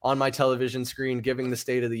on my television screen giving the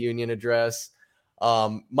State of the Union address.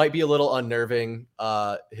 Might be a little unnerving,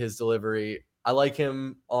 his delivery. I like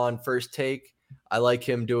him on First Take. I like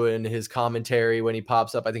him doing his commentary when he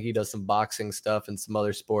pops up. I think he does some boxing stuff and some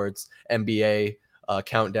other sports, NBA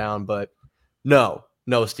countdown. But no,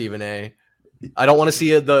 Stephen A. I don't want to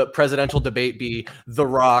see the presidential debate be The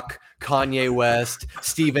Rock, Kanye West,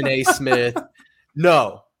 Stephen A. Smith.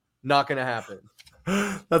 No, not going to happen.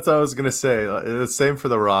 That's what I was gonna say. The same for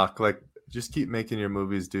The Rock. Like, just keep making your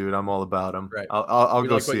movies, dude. I'm all about them. Right. I'll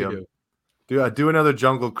go see them. Do another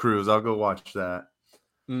Jungle Cruise. I'll go watch that.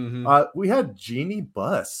 Mm-hmm. We had Jeannie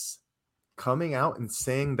Buss coming out and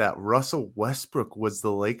saying that Russell Westbrook was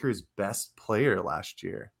the Lakers' best player last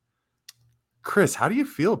year. Chris, how do you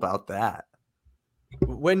feel about that?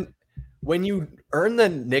 When you earn the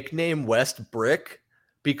nickname West Brick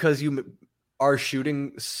because you are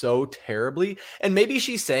shooting so terribly, and maybe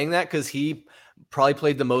she's saying that because he probably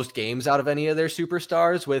played the most games out of any of their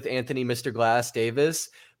superstars, with Anthony Mr. Glass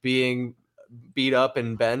Davis being beat up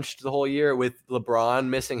and benched the whole year, with LeBron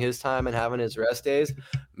missing his time and having his rest days.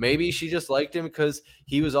 Maybe she just liked him because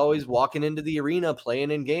he was always walking into the arena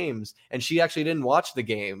playing in games, and she actually didn't watch the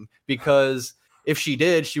game, because if she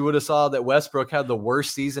did, she would have saw that Westbrook had the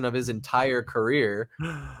worst season of his entire career.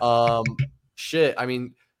 Shit. I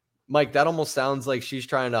mean, Mike, that almost sounds like she's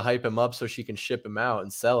trying to hype him up so she can ship him out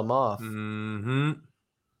and sell him off. Mm-hmm.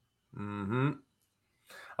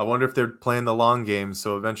 I wonder if they're playing the long game.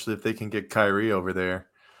 So eventually, if they can get Kyrie over there,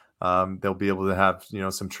 they'll be able to have,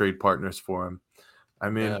 some trade partners for him. I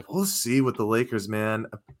mean, We'll see with the Lakers, man.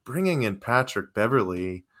 Bringing in Patrick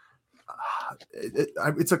Beverley,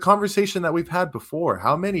 it's a conversation that we've had before.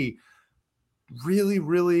 How many really,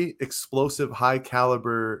 really explosive, high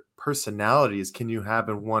caliber personalities can you have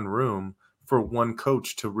in one room for one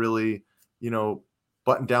coach to really,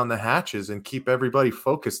 button down the hatches and keep everybody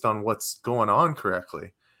focused on what's going on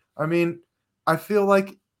correctly? I mean, I feel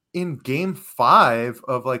like in game 5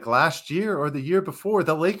 of like last year or the year before,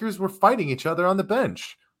 the Lakers were fighting each other on the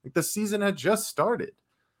bench. Like, the season had just started.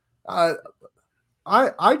 I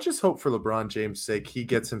just hope for LeBron James' sake he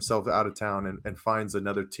gets himself out of town and finds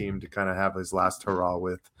another team to kind of have his last hurrah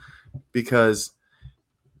with, because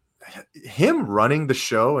him running the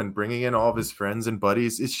show and bringing in all of his friends and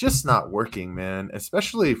buddies, it's just not working, man,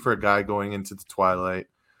 especially for a guy going into the twilight.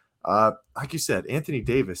 Like you said, Anthony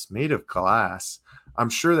Davis, made of glass.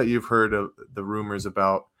 I'm sure that you've heard of the rumors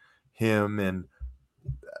about him and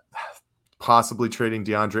possibly trading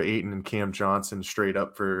DeAndre Ayton and Cam Johnson straight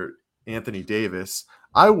up for Anthony Davis.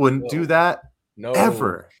 I wouldn't do that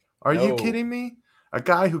ever. Are you kidding me? A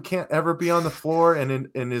guy who can't ever be on the floor and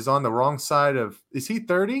is on the wrong side of. Is he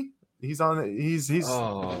 30? He's been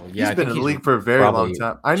in the league for a very long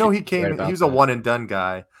time. I know he came. He was a one and done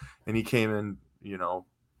guy, and he came in,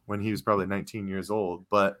 when he was probably 19 years old.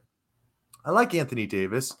 But I like Anthony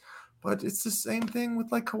Davis, But it's the same thing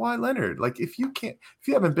with like Kawhi Leonard. Like if you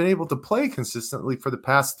haven't been able to play consistently for the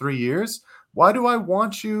past 3 years, why do I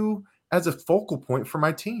want you as a focal point for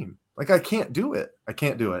my team? Like I can't do it. I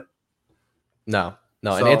can't do it. No.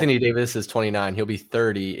 And So, Anthony Davis is 29. He'll be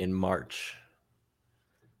 30 in March.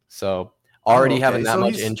 So already having that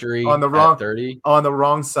much injury on the at 30. On the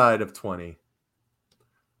wrong side of 20.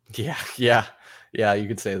 Yeah, you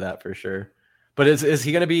could say that for sure. But is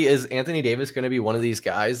Anthony Davis going to be one of these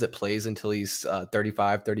guys that plays until he's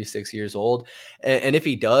 35, 36 years old? And if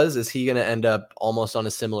he does, is he going to end up almost on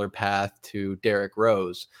a similar path to Derrick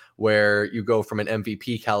Rose, where you go from an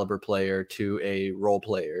MVP caliber player to a role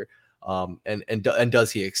player? And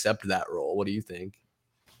does he accept that role? What do you think?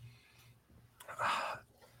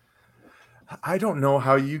 I don't know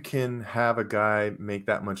how you can have a guy make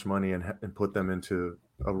that much money and put them into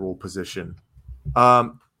a role position.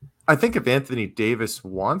 I think if Anthony Davis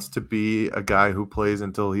wants to be a guy who plays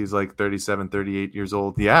until he's like 37, 38 years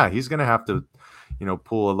old, yeah, he's going to have to,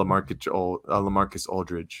 pull a LaMarcus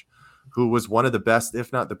Aldridge, who was one of the best,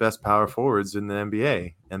 if not the best power forwards in the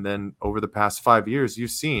NBA. And then over the past 5 years,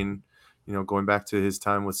 you've seen, going back to his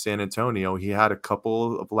time with San Antonio, he had a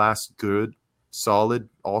couple of last good, solid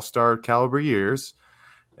all-star caliber years.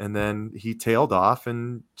 And then he tailed off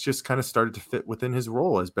and just kind of started to fit within his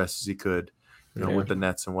role as best as he could. With the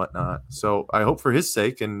Nets and whatnot. So I hope for his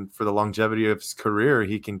sake and for the longevity of his career,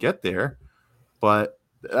 he can get there. But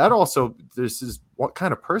that also, this is what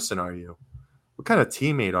kind of person are you? What kind of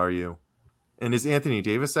teammate are you? And is Anthony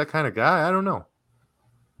Davis that kind of guy? I don't know.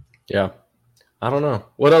 Yeah, I don't know.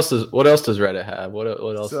 What else does Reddit have? What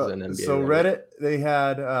else is in NBA? So Reddit, they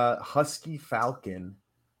had Husky Falcon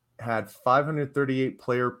had 538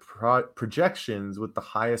 player projections with the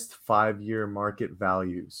highest 5-year market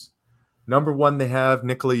values. Number one, they have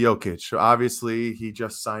Nikola Jokic. Obviously, he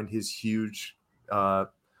just signed his huge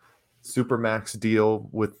Supermax deal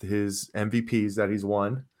with his MVPs that he's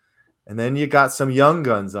won. And then you got some young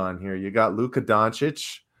guns on here. You got Luka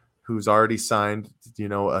Doncic, who's already signed,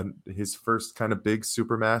 his first kind of big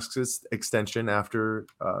Supermax extension after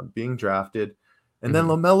being drafted. And then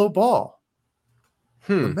LaMelo Ball.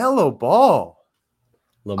 LaMelo Ball.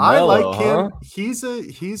 I like him. Huh?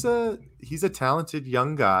 He's a talented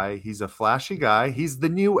young guy. He's a flashy guy. He's the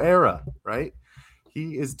new era, right?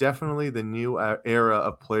 He is definitely the new era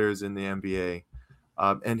of players in the NBA.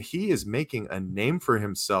 And he is making a name for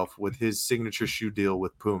himself with his signature shoe deal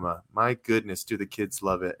with Puma. My goodness, do the kids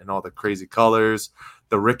love it. And all the crazy colors,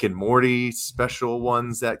 the Rick and Morty special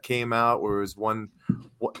ones that came out, where it was one,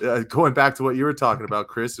 going back to what you were talking about,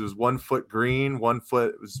 Chris, it was 1 foot green, 1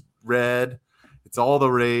 foot was red. It's all the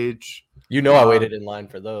rage. I waited in line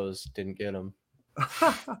for those. Didn't get them.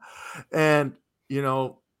 And,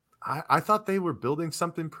 I thought they were building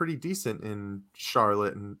something pretty decent in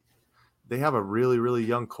Charlotte. And they have a really, really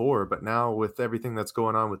young core. But now with everything that's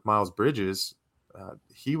going on with Miles Bridges,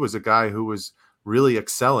 he was a guy who was really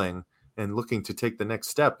excelling and looking to take the next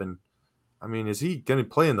step. And, I mean, is he going to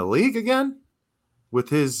play in the league again with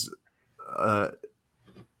his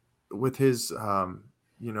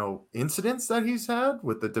incidents that he's had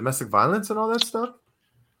with the domestic violence and all that stuff?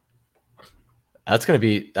 That's gonna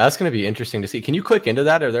be interesting to see. Can you click into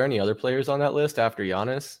that? Are there any other players on that list after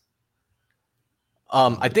Giannis?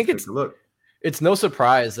 I think it's no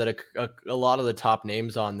surprise that a lot of the top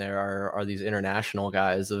names on there are these international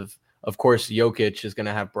guys. Of course, Jokic is going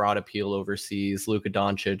to have broad appeal overseas. Luka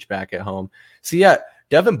Doncic back at home. So yeah,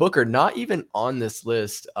 Devin Booker not even on this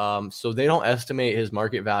list. So they don't estimate his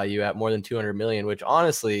market value at more than $200 million, which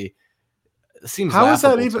honestly seems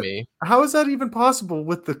laughable to me. How is that even possible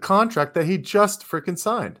with the contract that he just freaking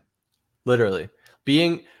signed? Literally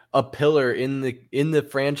being a pillar in the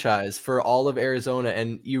franchise for all of Arizona,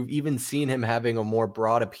 and you've even seen him having a more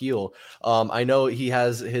broad appeal. I know he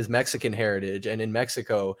has his Mexican heritage, and in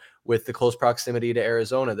Mexico, with the close proximity to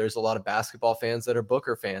Arizona, there's a lot of basketball fans that are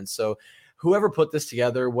Booker fans. So whoever put this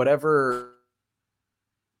together, what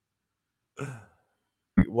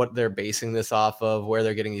they're basing this off of, where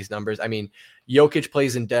they're getting these numbers. I mean, Jokic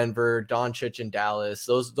plays in Denver, Doncic in Dallas.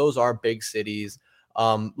 Those are big cities.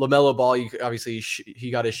 LaMelo Ball, obviously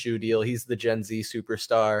he got a shoe deal. He's the Gen Z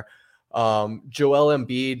superstar. Joel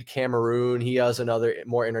Embiid, Cameroon, he has another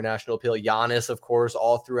more international appeal. Giannis, of course,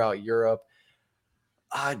 all throughout Europe.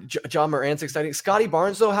 John Morant's exciting. Scotty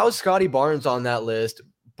Barnes, though, how is Scotty Barnes on that list?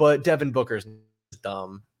 But Devin Booker's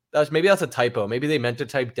dumb. Maybe that's a typo. Maybe they meant to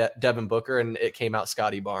type Devin Booker and it came out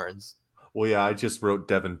Scotty Barnes. Well, yeah, I just wrote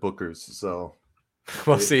Devin Booker's, so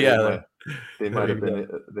we'll see. They might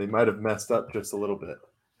have messed up just a little bit.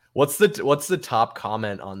 What's the top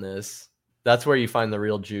comment on this? That's where you find the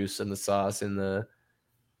real juice and the sauce in the.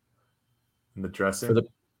 In the dressing. For the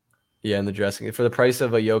in the dressing. For the price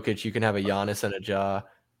of a Jokic, you can have a Giannis and a Ja.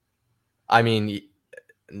 I mean,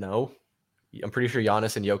 no. I'm pretty sure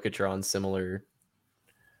Giannis and Jokic are on similar.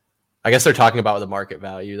 I guess they're talking about the market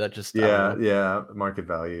value. That just yeah, market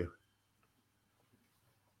value.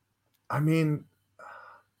 I mean,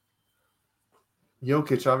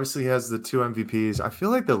 Jokic obviously has the 2 MVPs. I feel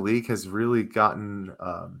like the league has really gotten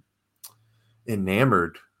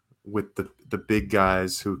enamored with the big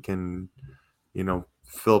guys who can,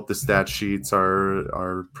 fill up the stat sheets,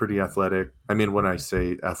 are pretty athletic. I mean, when I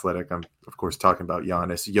say athletic, I'm of course talking about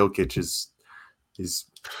Giannis. Jokic is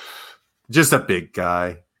just a big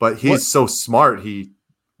guy, but he's so smart. He,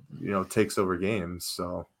 takes over games.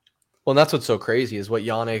 So, well, and that's what's so crazy is what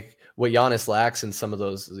Giannis lacks in some of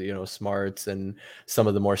those, smarts and some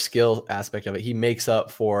of the more skill aspect of it. He makes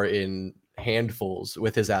up for in handfuls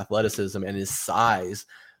with his athleticism and his size.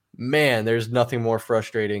 Man, there's nothing more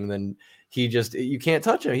frustrating than you can't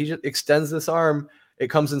touch him. He just extends this arm. It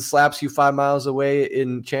comes and slaps you 5 miles away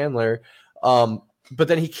in Chandler. But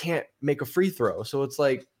then he can't make a free throw. So it's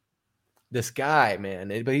like this guy, man,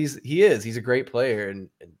 but he's a great player and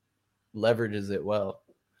leverages it well.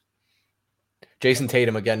 Jason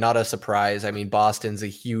Tatum, again, not a surprise. I mean, Boston's a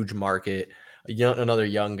huge market. Another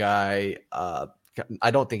young guy.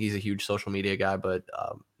 I don't think he's a huge social media guy, but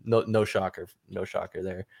no shocker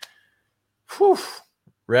there. Whew.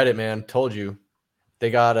 Reddit, man, told you they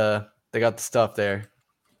got the stuff there.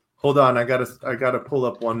 Hold on, I gotta pull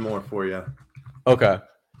up one more for you. Okay,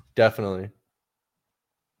 definitely.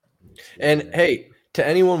 And hey, to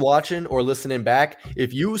anyone watching or listening back,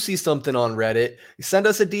 if you see something on Reddit, send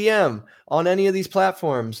us a DM on any of these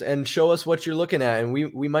platforms and show us what you're looking at, and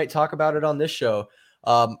we might talk about it on this show.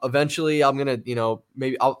 Eventually, I'm gonna,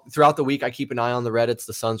 maybe throughout the week I keep an eye on the Reddits,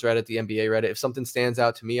 the Suns Reddit, the NBA Reddit. If something stands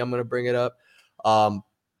out to me, I'm gonna bring it up.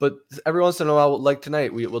 But every once in a while, like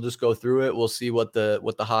tonight, we'll just go through it. We'll see what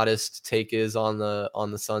the hottest take is on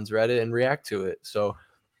the Suns Reddit and react to it. So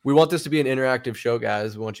we want this to be an interactive show,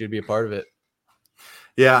 guys. We want you to be a part of it.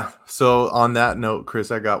 Yeah. So on that note, Chris,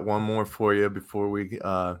 I got one more for you before we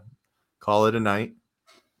call it a night.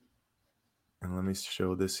 And let me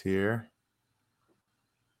show this here.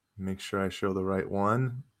 Make sure I show the right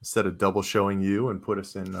one instead of double showing you and put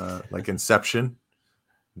us in like Inception.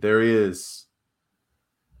 There he is.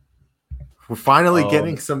 We're finally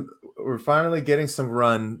getting some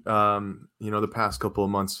run. The past couple of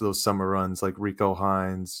months, those summer runs like Rico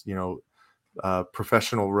Hines,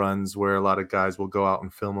 professional runs where a lot of guys will go out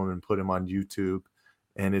and film them and put them on YouTube.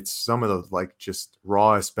 And it's some of the like just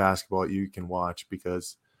rawest basketball you can watch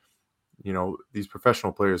because, these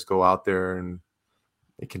professional players go out there and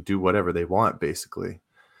they can do whatever they want basically.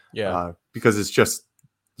 Yeah. Because it's just,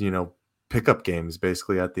 pickup games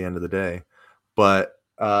basically at the end of the day. But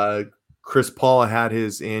Chris Paul had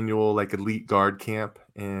his annual like elite guard camp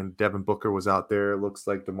and Devin Booker was out there. It looks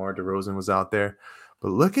like DeMar DeRozan was out there. But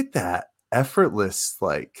look at that effortless,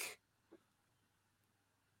 like.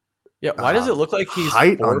 Yeah, why does it look like he's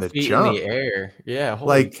height 4 on the feet jump? in the air? Yeah,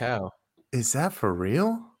 holy cow. Is that for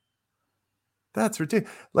real? That's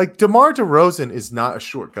ridiculous. Like DeMar DeRozan is not a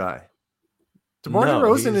short guy. DeMar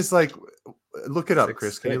DeRozan is like, look it up,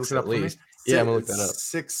 Chris. Can you look it up for me? Yeah, I'm gonna look that up.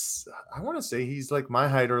 6', I want to say he's like my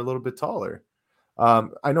height or a little bit taller.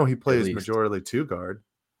 I know he plays majorly 2 guard,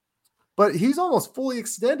 but he's almost fully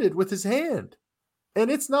extended with his hand. And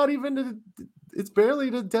it's not even, it's barely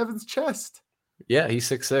to Devin's chest. Yeah, he's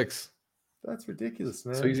 6'6". That's ridiculous,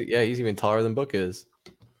 man. So he's even taller than Book is.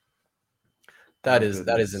 That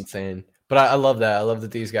is insane. But I love that. I love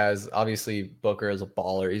that these guys, obviously Booker is a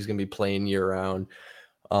baller. He's going to be playing year round.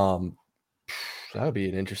 That would be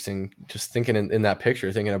an interesting, just thinking in that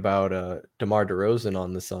picture, thinking about DeMar DeRozan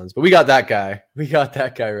on the Suns. But we got that guy. We got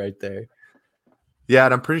that guy right there. Yeah,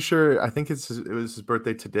 and I'm pretty sure, I think it was his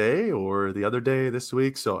birthday today or the other day this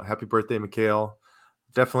week. So happy birthday, Mikhail.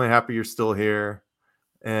 Definitely happy you're still here.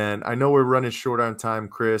 And I know we're running short on time,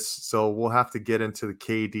 Chris. So we'll have to get into the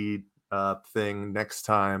KD thing next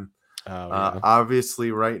time.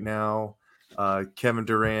 Obviously, right now, Kevin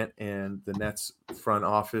Durant and the Nets front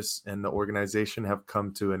office and the organization have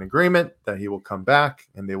come to an agreement that he will come back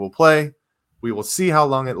and they will play. We will see how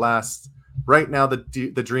long it lasts. Right now, the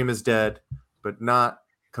dream is dead, but not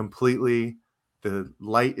completely. The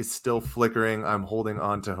light is still flickering. I'm holding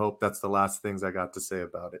on to hope. That's the last things I got to say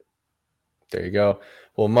about it. There you go.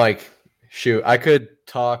 Well, Mike, shoot, I could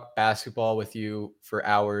talk basketball with you for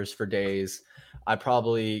hours, for days. I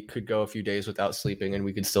probably could go a few days without sleeping and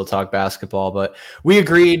we could still talk basketball, but we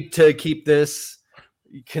agreed to keep this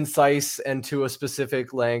concise and to a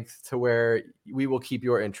specific length to where we will keep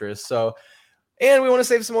your interest. So And we want to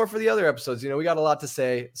save some more for the other episodes. We got a lot to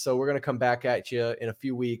say. So we're going to come back at you in a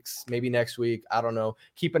few weeks, maybe next week. I don't know.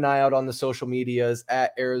 Keep an eye out on the social medias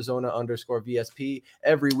at Arizona_VSP.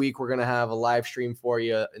 Every week, we're going to have a live stream for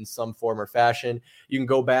you in some form or fashion. You can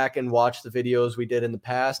go back and watch the videos we did in the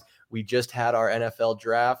past. We just had our NFL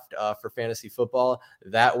draft for fantasy football.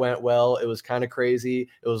 That went well. It was kind of crazy.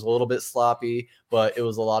 It was a little bit sloppy, but it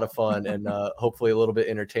was a lot of fun and hopefully a little bit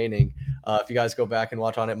entertaining. If you guys go back and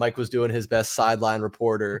watch on it, Mike was doing his best sideline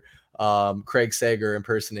reporter, Craig Sager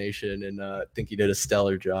impersonation, and I think he did a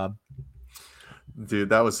stellar job. Dude,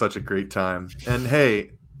 that was such a great time. And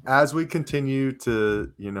hey, as we continue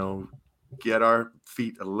to, get our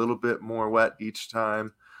feet a little bit more wet each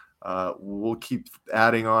time, we'll keep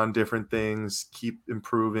adding on different things, keep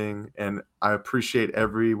improving. And I appreciate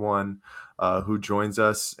everyone who joins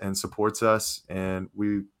us and supports us. And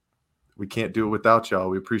we can't do it without y'all.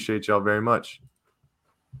 We appreciate y'all very much.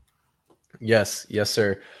 Yes,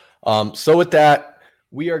 sir. So with that,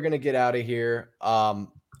 we are going to get out of here.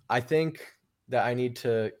 I think that I need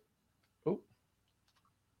to,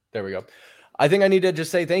 there we go. I think I need to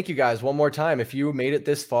just say thank you guys one more time. If you made it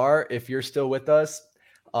this far, if you're still with us,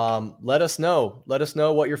 let us know. Let us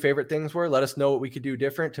know what your favorite things were. Let us know what we could do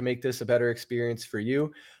different to make this a better experience for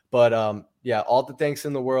you. But all the thanks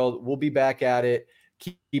in the world. We'll be back at it.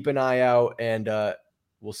 Keep an eye out, and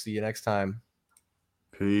we'll see you next time.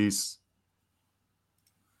 Peace.